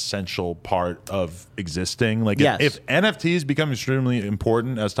like an essential part of existing. Like if NFTs become extremely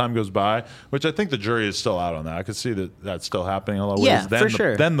important as time goes by, which I think the jury is still out on that. I could see that that's still happening in a lot of ways. For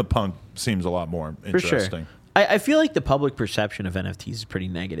sure. Then the punk seems a lot more interesting. For sure. I feel like the public perception of NFTs is pretty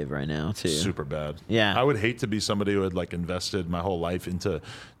negative right now too. Super bad. Yeah. I would hate to be somebody who had like invested my whole life into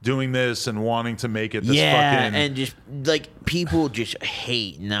doing this and wanting to make it this fucking... and just like people just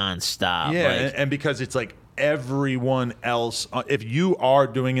hate nonstop. Yeah, like, and because it's like everyone else, if you are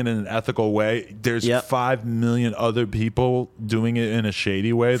doing it in an ethical way, there's 5 million other people doing it in a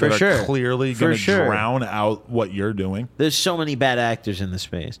shady way that are clearly going to drown out what you're doing. There's so many bad actors in the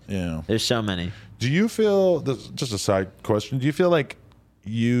space. Yeah. There's so many. Do you feel, just a side question, do you feel like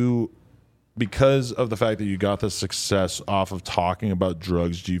you, because of the fact that you got the success off of talking about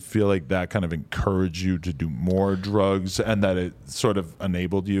drugs, do you feel like that kind of encouraged you to do more drugs and that it sort of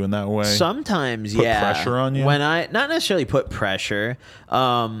enabled you in that way? Sometimes, put pressure on you? When not necessarily put pressure.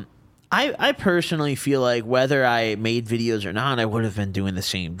 I personally feel like whether I made videos or not, I would have been doing the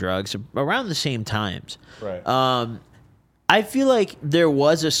same drugs around the same times. Right. I feel like there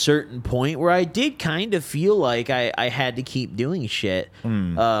was a certain point where I did kind of feel like I had to keep doing shit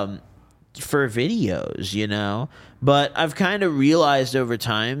for videos, you know? But I've kind of realized over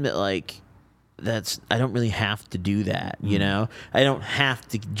time that, like, I don't really have to do that, you know? I don't have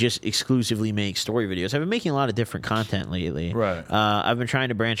to just exclusively make story videos. I've been making a lot of different content lately. Right. I've been trying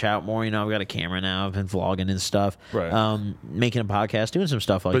to branch out more, you know? I've got a camera now. I've been vlogging and stuff. Right. Making a podcast, doing some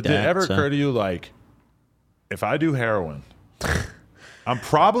stuff like that. But did it ever occur to you, like, if I do heroin... I'm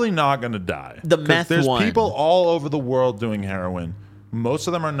probably not going to die. The meth there's one. people all over the world doing heroin. Most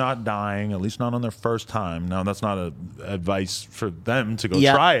of them are not dying, at least not on their first time. Now, that's not advice for them to go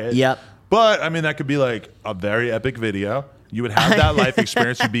try it. Yep. But, I mean, that could be like a very epic video. You would have that life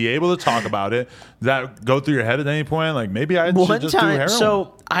experience. You'd be able to talk about it. That go through your head at any point. Like, maybe I should just do heroin.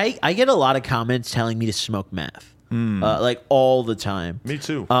 So, I get a lot of comments telling me to smoke meth. Like, all the time. Me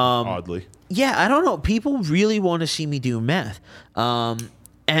too, oddly. Yeah, I don't know. People really want to see me do meth. And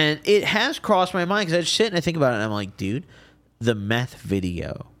it has crossed my mind because I just sit and I think about it and I'm like, dude, the meth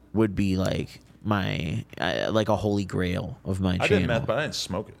video would be like like a holy grail of my channel. I did meth, but I didn't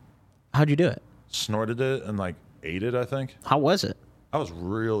smoke it. How'd you do it? Snorted it and like ate it, I think. How was it? I was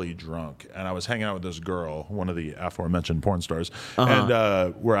really drunk, and I was hanging out with this girl, one of the aforementioned porn stars,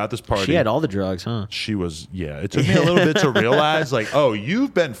 and we're at this party. She had all the drugs, huh? She was, it took me a little bit to realize, like, oh,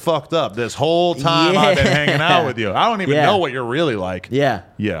 you've been fucked up this whole time I've been hanging out with you. I don't even know what you're really like. Yeah.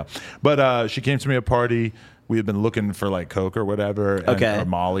 Yeah. But she came to me at a party. We had been looking for, like, coke or whatever, or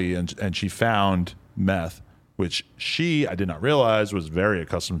Molly, and she found meth, which I did not realize was very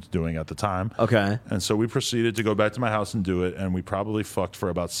accustomed to doing at the time. Okay. And so we proceeded to go back to my house and do it, and we probably fucked for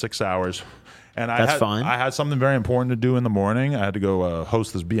about 6 hours. And That's fine. I had something very important to do in the morning. I had to go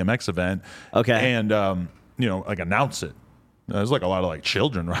host this BMX event. Okay. And, like announce it. There's like a lot of like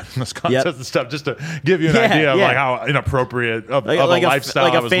children running this contest and stuff, just to give you an idea of like how inappropriate of a lifestyle,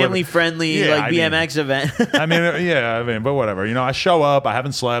 like a family friendly BMX event. I mean, but whatever. You know, I show up, I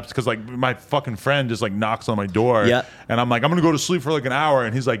haven't slept because like my fucking friend just like knocks on my door, and I'm like, I'm gonna go to sleep for like an hour,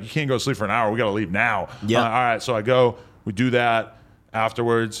 and he's like, you can't go to sleep for an hour. We gotta leave now. Yeah. All right, so I go. We do that.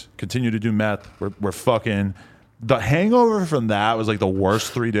 Afterwards, continue to do meth. We're fucking. The hangover from that was like the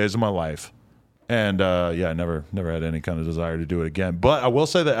worst 3 days of my life. And I never had any kind of desire to do it again. But I will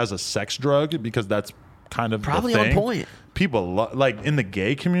say that as a sex drug, because that's kind of probably the thing, on point. People like in the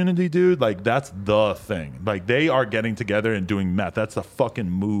gay community, dude. Like that's the thing. Like they are getting together and doing meth. That's the fucking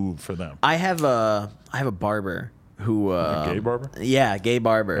move for them. I have a barber who a gay barber. Yeah, gay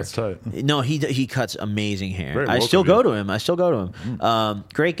barber. That's tight. No, he cuts amazing hair. Very I still go to him.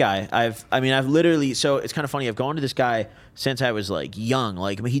 Great guy. I've literally. So it's kind of funny. I've gone to this guy since I was like young.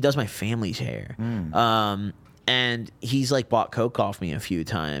 Like I mean, he does my family's hair. And he's like bought coke off me a few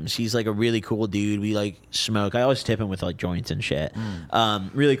times. He's like a really cool dude. We like smoke. I always tip him with like joints and shit.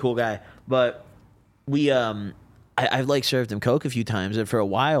 Really cool guy. But we I've like served him coke a few times, and for a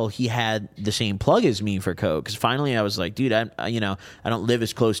while he had the same plug as me for coke. Because finally I was like, dude, I don't live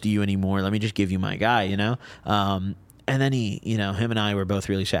as close to you anymore. Let me just give you my guy, you know. And then him and I were both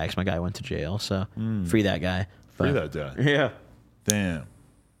really sad because my guy went to jail. So free that guy. Free that guy. Yeah. Damn.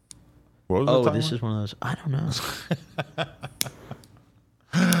 What was this is one of those. I don't know.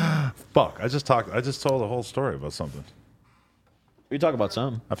 Fuck! I just told the whole story about something. We talk about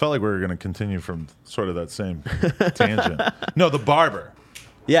some. I felt like we were going to continue from sort of that same tangent. No, the barber.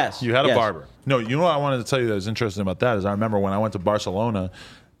 Yes. You had a barber. No, you know what I wanted to tell you that was interesting about that is I remember when I went to Barcelona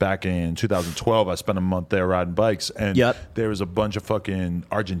back in 2012, I spent a month there riding bikes, and there was a bunch of fucking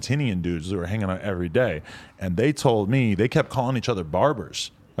Argentinian dudes that were hanging out every day, and they told me they kept calling each other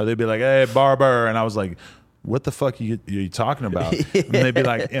barbers. Or they'd be like, "Hey, barber," and I was like, "What the fuck are you talking about?" And they'd be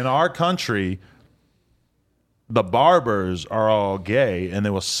like, "In our country, the barbers are all gay, and they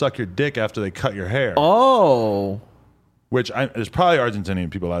will suck your dick after they cut your hair." Oh. There's probably Argentinian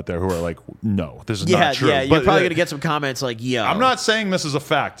people out there who are like, no, this is not true. Yeah, you're probably going to get some comments like, yo. I'm not saying this is a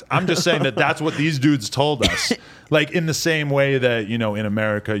fact. I'm just saying that that's what these dudes told us. Like in the same way that, in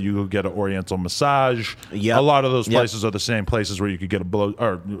America, you could get an Oriental massage. Yep. A lot of those places are the same places where you could get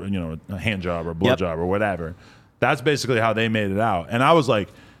a hand job or blow job or whatever. That's basically how they made it out. And I was like,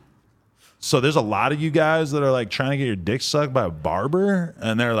 so there's a lot of you guys that are like trying to get your dick sucked by a barber?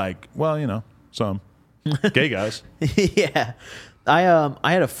 And they're like, well, some. Gay guys. Yeah. I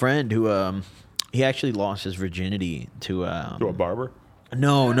had a friend who he actually lost his virginity to a barber?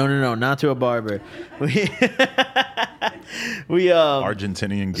 No, not to a barber. We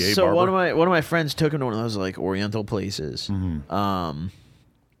Argentinian gay so barber. One of my friends took him to one of those like Oriental places. Mm-hmm.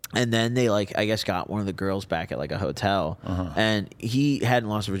 And then they I guess got one of the girls back at like a hotel, and he hadn't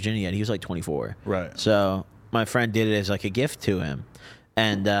lost his virginity yet. He was like 24. Right. So my friend did it as like a gift to him.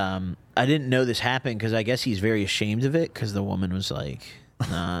 And I didn't know this happened because I guess he's very ashamed of it because the woman was like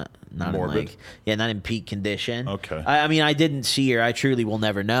not morbid. Not in peak condition. Okay. I mean, I didn't see her. I truly will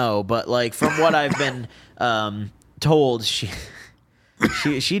never know. But like from what I've been told,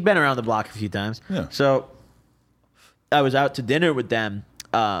 she'd been around the block a few times. Yeah. So I was out to dinner with them,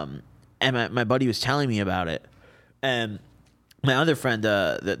 and my buddy was telling me about it, and my other friend,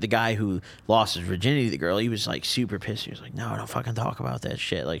 the guy who lost his virginity to the girl, he was like super pissed. He was like, "No, don't fucking talk about that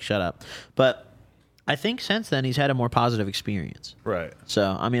shit. Like, shut up." But I think since then he's had a more positive experience. Right.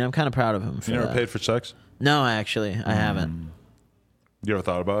 So I mean, I'm kind of proud of him. You never paid for sex? No, actually, I haven't. You ever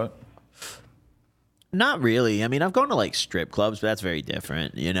thought about it? Not really. I mean, I've gone to like strip clubs, but that's very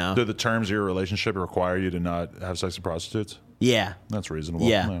different. Do the terms of your relationship require you to not have sex with prostitutes? Yeah. That's reasonable.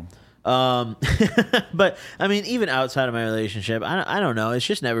 Yeah. But I mean, even outside of my relationship, I don't know. It's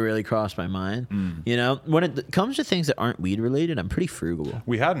just never really crossed my mind. When it comes to things that aren't weed related, I'm pretty frugal.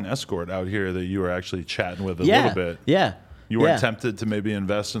 We had an escort out here that you were actually chatting with a little bit. Yeah. You weren't tempted to maybe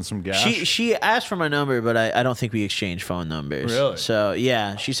invest in some gas? She asked for my number, but I don't think we exchanged phone numbers. Really? So,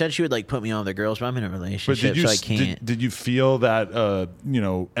 yeah. She said she would, like, put me on with the girls, but I'm in a relationship, so I can't. Did you feel that,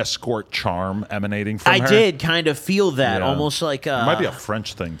 escort charm emanating from her? I did kind of feel that, almost like... it might be a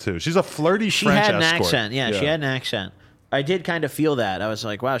French thing, too. She's a flirty French escort. She had an accent. Yeah, she had an accent. I did kind of feel that. I was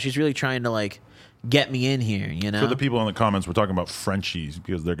like, wow, she's really trying to, like... get me in here, For the people in the comments, we're talking about Frenchies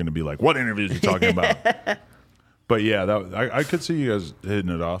because they're going to be like, what interviews are you talking about? But yeah, I could see you guys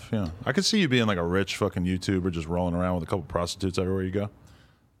hitting it off. Yeah, I could see you being like a rich fucking YouTuber, just rolling around with a couple prostitutes everywhere you go.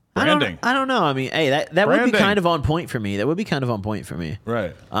 Branding. I don't know. I mean, hey, that would be kind of on point for me. That would be kind of on point for me.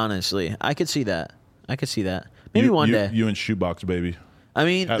 Right. Honestly, I could see that. Maybe one day. You and Shoebox, baby. I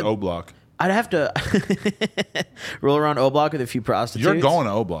mean, at O Block. I'd have to roll around O Block with a few prostitutes. You're going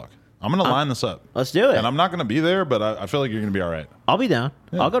to O Block. I'm going to line this up. Let's do it. And I'm not going to be there, but I feel like you're going to be all right. I'll be down.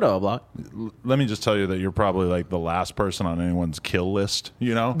 Yeah. I'll go to O Block. Let me just tell you that you're probably like the last person on anyone's kill list,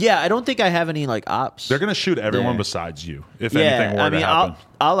 Yeah, I don't think I have any like ops. They're going to shoot everyone besides you if anything were to happen.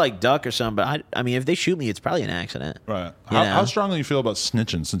 I'll like duck or something, but I mean, if they shoot me, it's probably an accident. Right. How strongly do you feel about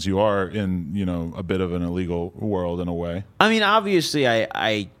snitching since you are in, a bit of an illegal world in a way? I mean, obviously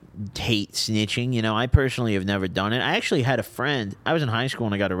I hate snitching. I personally have never done it. I actually had a friend. I was in high school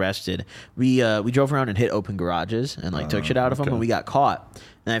and I got arrested. We drove around and hit open garages and took shit out of them, and we got caught.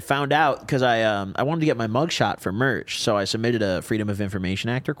 And I found out because I wanted to get my mugshot for merch, so I submitted a Freedom of Information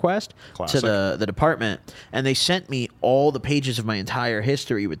Act request to the department, and they sent me all the pages of my entire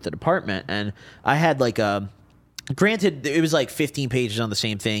history with the department, and I had like a. Granted, it was like 15 pages on the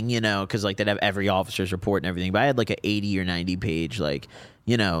same thing, because they'd have every officer's report and everything. But I had like an 80 or 90 page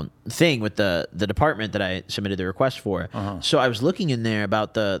thing with the department that I submitted the request for. So I was looking in there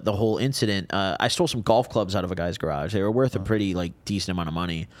about the whole incident. I stole some golf clubs out of a guy's garage. They were worth a pretty decent amount of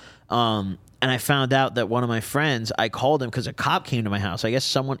money. And I found out that one of my friends, I called him because a cop came to my house. I guess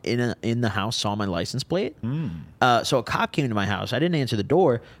someone in the house saw my license plate. So a cop came to my house. I didn't answer the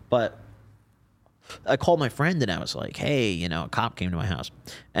door, but I called my friend and I was like, hey, a cop came to my house.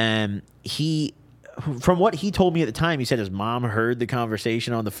 And he from what he told me at the time, he said his mom heard the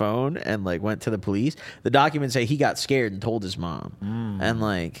conversation on the phone and like went to the police. The documents say he got scared and told his mom, and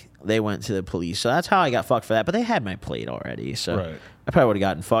like they went to the police. So that's how I got fucked for that. But they had my plate already, so I probably would have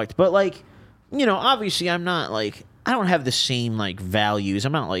gotten fucked. But like, you know, obviously I'm not like, I don't have the same like values.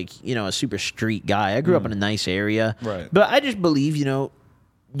 I'm not like, you know, a super street guy. I grew up in a nice area, but I just believe, you know,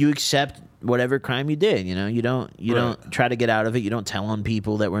 you accept whatever crime you did. You know, you don't try to get out of it. You don't tell on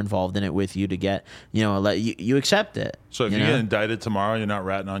people that were involved in it with you to get, you know, you accept it. So if you get indicted tomorrow, you're not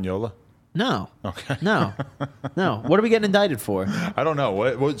ratting on Yola? No. Okay. No. What are we getting indicted for? I don't know.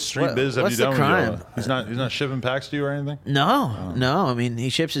 What street biz have you done with Yola? He's not shipping packs to you or anything? No. No. I mean, he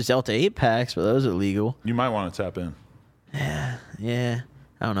ships his Delta 8 packs, but those are legal. You might want to tap in. Yeah.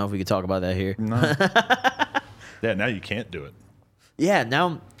 I don't know if we could talk about that here. No. Yeah, now you can't do it. Yeah,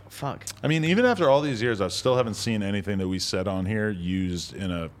 now, fuck. I mean, even after all these years, I still haven't seen anything that we said on here used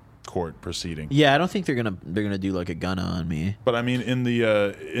in a court proceeding. Yeah, I don't think they're gonna do like a gun on me. But I mean, in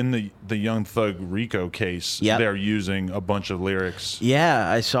the Young Thug Rico case, they're using a bunch of lyrics. Yeah,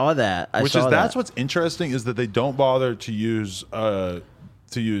 I saw that. That's what's interesting is that they don't bother to use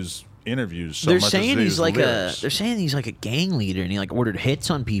interviews. So they're much saying as he's like lyrics. they're saying he's like a gang leader and he like ordered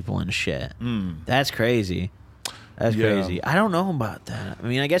hits on people and shit. That's crazy. That's crazy. I don't know about that. I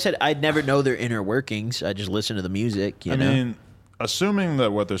mean, I guess I'd never know their inner workings. I just listen to the music. You know? I mean, assuming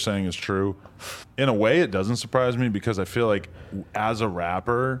that what they're saying is true, in a way, it doesn't surprise me because I feel like as a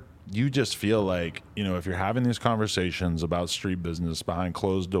rapper, you just feel like, you know, if you're having these conversations about street business behind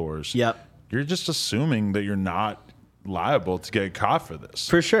closed doors, you're just assuming that you're not liable to get caught for this.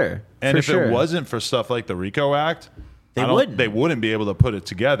 For sure. And if it wasn't for stuff like the RICO Act, they wouldn't be able to put it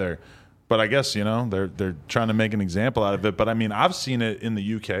together. But I guess, you know, they're trying to make an example out of it. But I mean, I've seen it in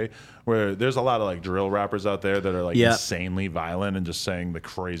the UK where there's a lot of like drill rappers out there that are like insanely violent and just saying the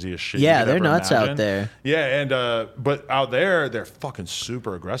craziest shit. Yeah, they're nuts out there. Yeah, and but out there they're fucking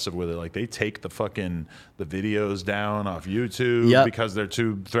super aggressive with it. Like they take the videos down off YouTube because they're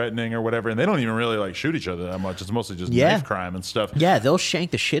too threatening or whatever, and they don't even really like shoot each other that much. It's mostly just knife crime and stuff. Yeah, they'll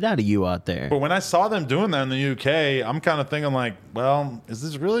shank the shit out of you out there. But when I saw them doing that in the UK, I'm kind of thinking like, well, is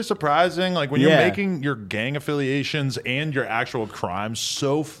this really surprising? Like when you're making your gang affiliations and your actual crimes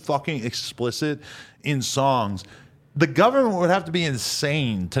so fucking explicit in songs, the government would have to be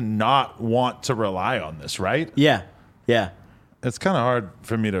insane to not want to rely on this, right? Yeah. It's kind of hard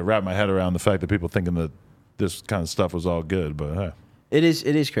for me to wrap my head around the fact that people thinking that this kind of stuff was all good, but hey. It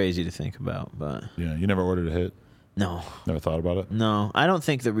is crazy to think about, but yeah, you never ordered a hit? No. Never thought about it? No. I don't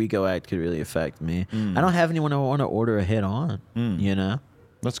think the RICO Act could really affect me. I don't have anyone I want to order a hit on, you know?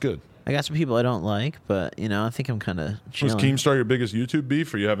 That's good. I got some people I don't like, but, you know, I think I'm kind of chilling. Was Keemstar your biggest YouTube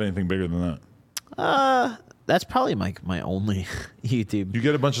beef, or you have anything bigger than that? That's probably my only YouTube. You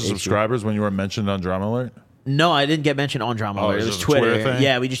get a bunch of subscribers when you were mentioned on Drama Alert? No, I didn't get mentioned on Drama Alert. It was Twitter. Thing?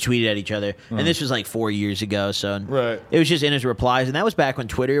 Yeah, we just tweeted at each other. And this was like 4 years ago, so it was just in his replies. And that was back when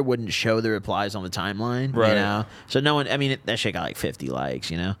Twitter wouldn't show the replies on the timeline, you know? So no one, I mean, that shit got like 50 likes,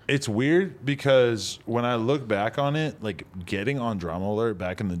 you know? It's weird because when I look back on it, like getting on Drama Alert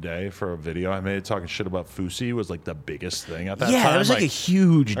back in the day for a video I made talking shit about Fousey was like the biggest thing at that time. Yeah, it was like a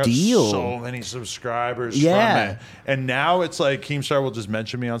huge deal. So many subscribers from it. And now it's like Keemstar will just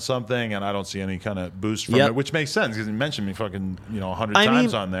mention me on something and I don't see any kind of boost from it, which makes sense because he mentioned me fucking 100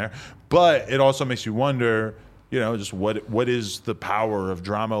 times on there. But it also makes you wonder, you know, just what is the power of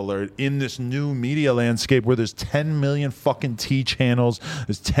Drama Alert in this new media landscape where there's 10 million fucking T channels,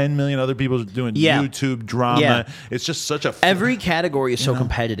 there's 10 million other people doing YouTube drama. It's just such a every category is so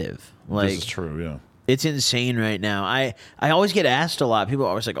competitive. Like, this is true, yeah. It's insane right now. I always get asked a lot. People are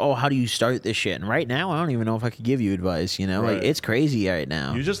always like, oh, how do you start this shit? And right now, I don't even know if I could give you advice, you know? Like, it's crazy right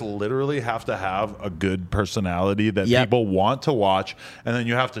now. You just literally have to have a good personality that people want to watch, and then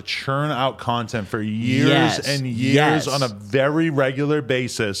you have to churn out content for years and years on a very regular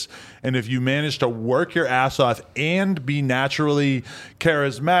basis. And if you manage to work your ass off and be naturally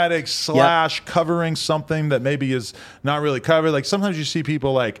charismatic / covering something that maybe is not really covered. Like, sometimes you see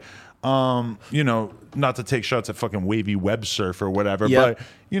people like, you know, not to take shots at fucking Wavy Web Surf or whatever, but,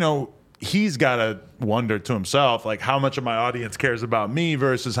 you know, he's got to wonder to himself, like, how much of my audience cares about me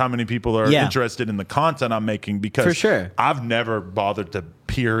versus how many people are interested in the content I'm making, because I've never bothered to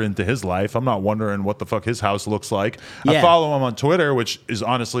peer into his life. I'm not wondering what the fuck his house looks like. I follow him on Twitter, which is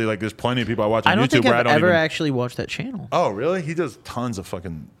honestly, like, there's plenty of people I watch on YouTube think where I've I don't ever actually watched that channel. Oh, really? He does tons of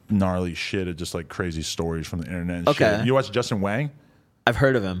fucking gnarly shit of just, like, crazy stories from the internet and shit. You watch Justin Wang? I've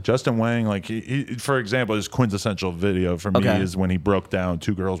heard of him. Justin Wang, like he, for example, his quintessential video for me is when he broke down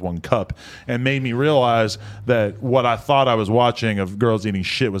Two Girls, One Cup and made me realize that what I thought I was watching of girls eating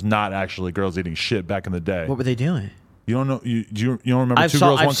shit was not actually girls eating shit back in the day. What were they doing? You don't know? You don't remember Two Girls,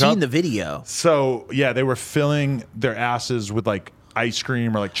 One Cup? I've seen the video. So yeah, they were filling their asses with like ice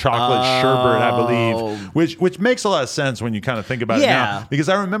cream or like chocolate sherbet, I believe, which makes a lot of sense when you kind of think about it now. Because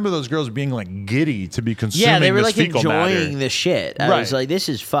I remember those girls being like giddy to be consuming. Yeah, they were this like fecal enjoying matter. the shit. I was like, this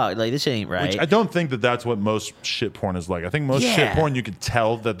is fucked. Like this ain't right. Which I don't think that that's what most shit porn is like. I think most shit porn you can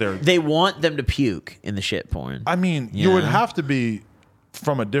tell that they want them to puke in the shit porn. I mean, you would have to be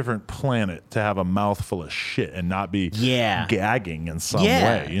from a different planet to have a mouthful of shit and not be gagging in some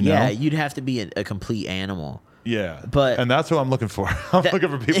way. You know? Yeah, you'd have to be a complete animal. Yeah, but and that's what I'm looking for. I'm looking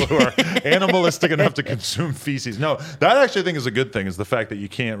for people who are animalistic enough to consume feces. No, that I actually think is a good thing. Is the fact that you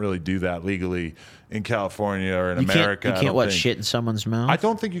can't really do that legally in California or in America. You can't shit in someone's mouth. I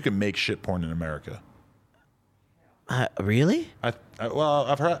don't think you can make shit porn in America. Really? I've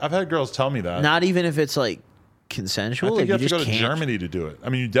had girls tell me that. Not even if it's like consensual. I think like, you have to go to Germany to do it. I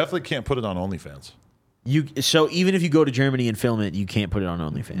mean, you definitely can't put it on OnlyFans. So even if you go to Germany and film it, you can't put it on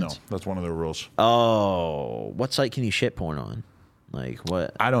OnlyFans. No, that's one of their rules. Oh, what site can you shit porn on? Like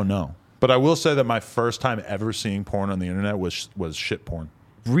what? I don't know, but I will say that my first time ever seeing porn on the internet was shit porn.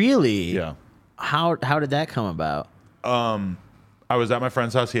 Really? Yeah. How did that come about? I was at my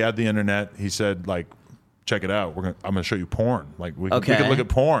friend's house. He had the internet. He said, like, check it out. I'm gonna show you porn. Like we could look at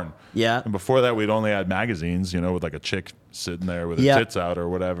porn. Yeah. And before that, we'd only had magazines, with like a chick sitting there with her tits out or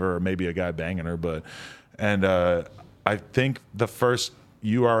whatever, or maybe a guy banging her. I think the first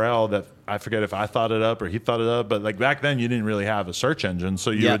URL that I forget if I thought it up or he thought it up, but like back then you didn't really have a search engine,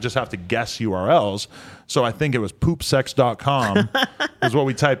 so you would just have to guess URLs. So I think it was poopsex.com is what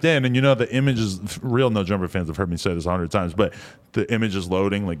we typed in, and the image is real. No Jumper fans have heard me say this 100 times, but the image is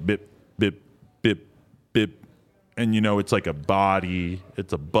loading like bip bip bip bip. And it's like a body,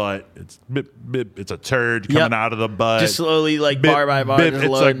 it's a butt, it's bip bip, it's a turd coming out of the butt. Just slowly, like bip, bar by bar. Bip,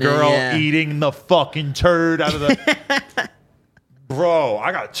 it's a girl eating the fucking turd out of the. Bro,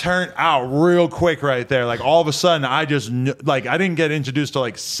 I got turned out real quick right there. Like all of a sudden, I just I didn't get introduced to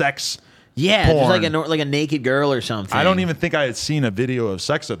like sex. Yeah, porn. just like a naked girl or something. I don't even think I had seen a video of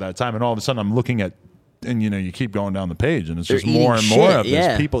sex at that time, and all of a sudden, I'm looking at, and you keep going down the page, and it's just more and more of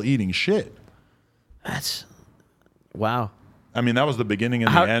this people eating shit. That's. Wow. I mean, that was the beginning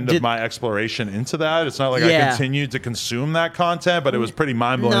and the end of my exploration into that. It's not like I continued to consume that content, but it was pretty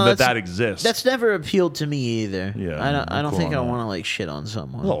mind-blowing that exists. That's never appealed to me either. Yeah, I don't think I want to like shit on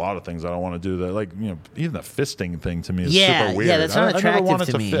someone. There's a lot of things I don't want to do that. Like, even the fisting thing to me is super weird. Yeah, that's not attractive I never wanted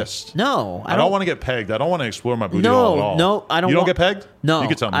to me. Fist. No. I don't want to get pegged. I don't want to explore my booty hole at all. No, I don't. You don't get pegged? No. You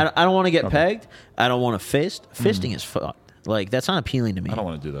can tell me. I don't want to get pegged. I don't want to fist. Fisting is fucked. Like, that's not appealing to me. I don't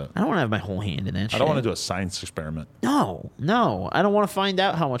want to do that. I don't want to have my whole hand in that shit. I don't want to do a science experiment. No. I don't want to find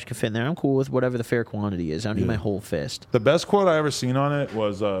out how much can fit in there. I'm cool with whatever the fair quantity is. I don't need my whole fist. The best quote I ever seen on it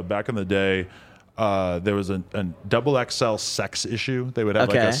was back in the day, there was a double XL sex issue. They would have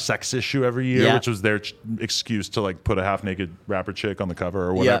like a sex issue every year, which was their excuse to like put a half-naked rapper chick on the cover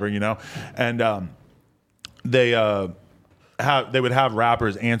or whatever, And they would have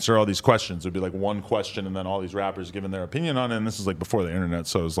rappers answer all these questions. It would be like one question and then all these rappers giving their opinion on it. And this is like before the internet.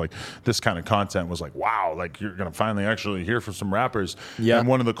 So it was like this kind of content was like, wow, like you're going to finally actually hear from some rappers. Yeah. And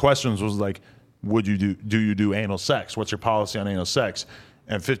one of the questions was like, do you do anal sex? What's your policy on anal sex?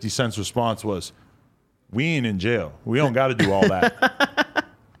 And 50 Cent's response was, we ain't in jail. We don't got to do all that.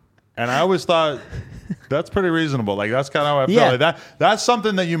 And I always thought, that's pretty reasonable. Like that's kind of how I felt. Like that's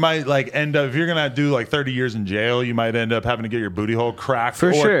something that you might like end up if you're gonna do like 30 years in jail. You might end up having to get your booty hole cracked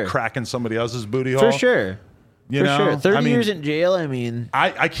or cracking somebody else's booty hole. For sure. You know? 30 years in jail. I mean,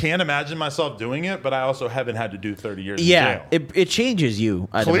 I can't imagine myself doing it, but I also haven't had to do 30 years in jail. It changes you.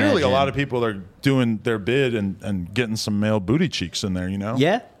 Clearly, a lot of people are doing their bid and getting some male booty cheeks in there.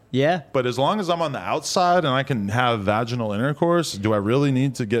 Yeah. But as long as I'm on the outside and I can have vaginal intercourse, do I really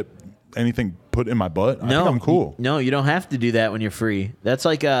need to get anything put in my butt? I think I'm cool. No, you don't have to do that when you're free. That's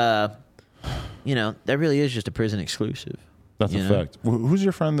like that really is just a prison exclusive. That's a fact. Who's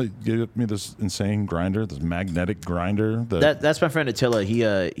your friend that gave me this insane grinder, this magnetic grinder? That's my friend Attila.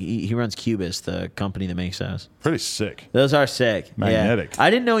 He runs Cubis, the company that makes those. Pretty sick. Those are sick. Magnetic. Yeah. I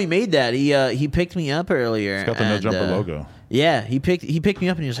didn't know he made that. He picked me up earlier. It's got the No Jumper logo. Yeah, he picked me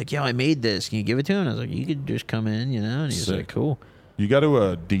up and he was like, "Yo, I made this. Can you give it to him?" And I was like, "You could just come in, And he was like, "Cool." You got to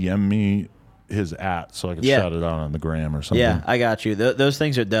DM me his @ so I can shout it out on the gram or something. Yeah, I got you. Those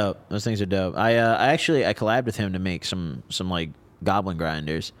things are dope. I actually collabed with him to make some like goblin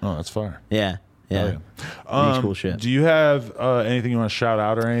grinders. Oh, that's fire. Yeah. Yeah. Cool shit. Do you have anything you want to shout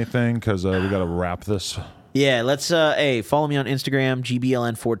out or anything? Because we got to wrap this. Yeah, let's follow me on Instagram,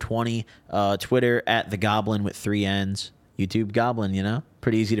 GBLN420, Twitter at the Goblin with 3 N's, YouTube Goblin,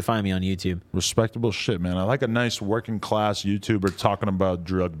 Pretty easy to find me on YouTube. Respectable shit, man. I like a nice working class YouTuber talking about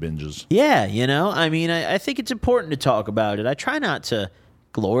drug binges. Yeah, I mean, I think it's important to talk about it. I try not to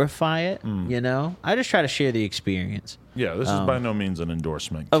glorify it, I just try to share the experience. Yeah, this is by no means an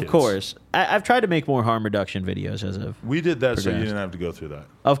endorsement. Of course. I've tried to make more harm reduction videos as of We did that progressed. so you didn't have to go through that.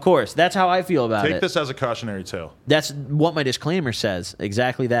 Of course. That's how I feel about it. Take this as a cautionary tale. That's what my disclaimer says.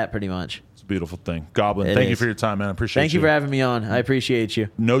 Exactly that, pretty much. It's a beautiful thing. Goblin, thank you for your time, man. I appreciate Thank you for having me on. I appreciate you.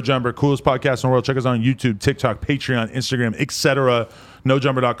 No Jumper, coolest podcast in the world. Check us out on YouTube, TikTok, Patreon, Instagram, etc.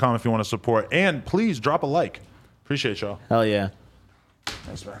 NoJumper.com if you want to support. And please drop a like. Appreciate y'all. Hell yeah.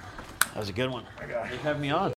 Thanks, man. That was a good one. Thanks for having me on.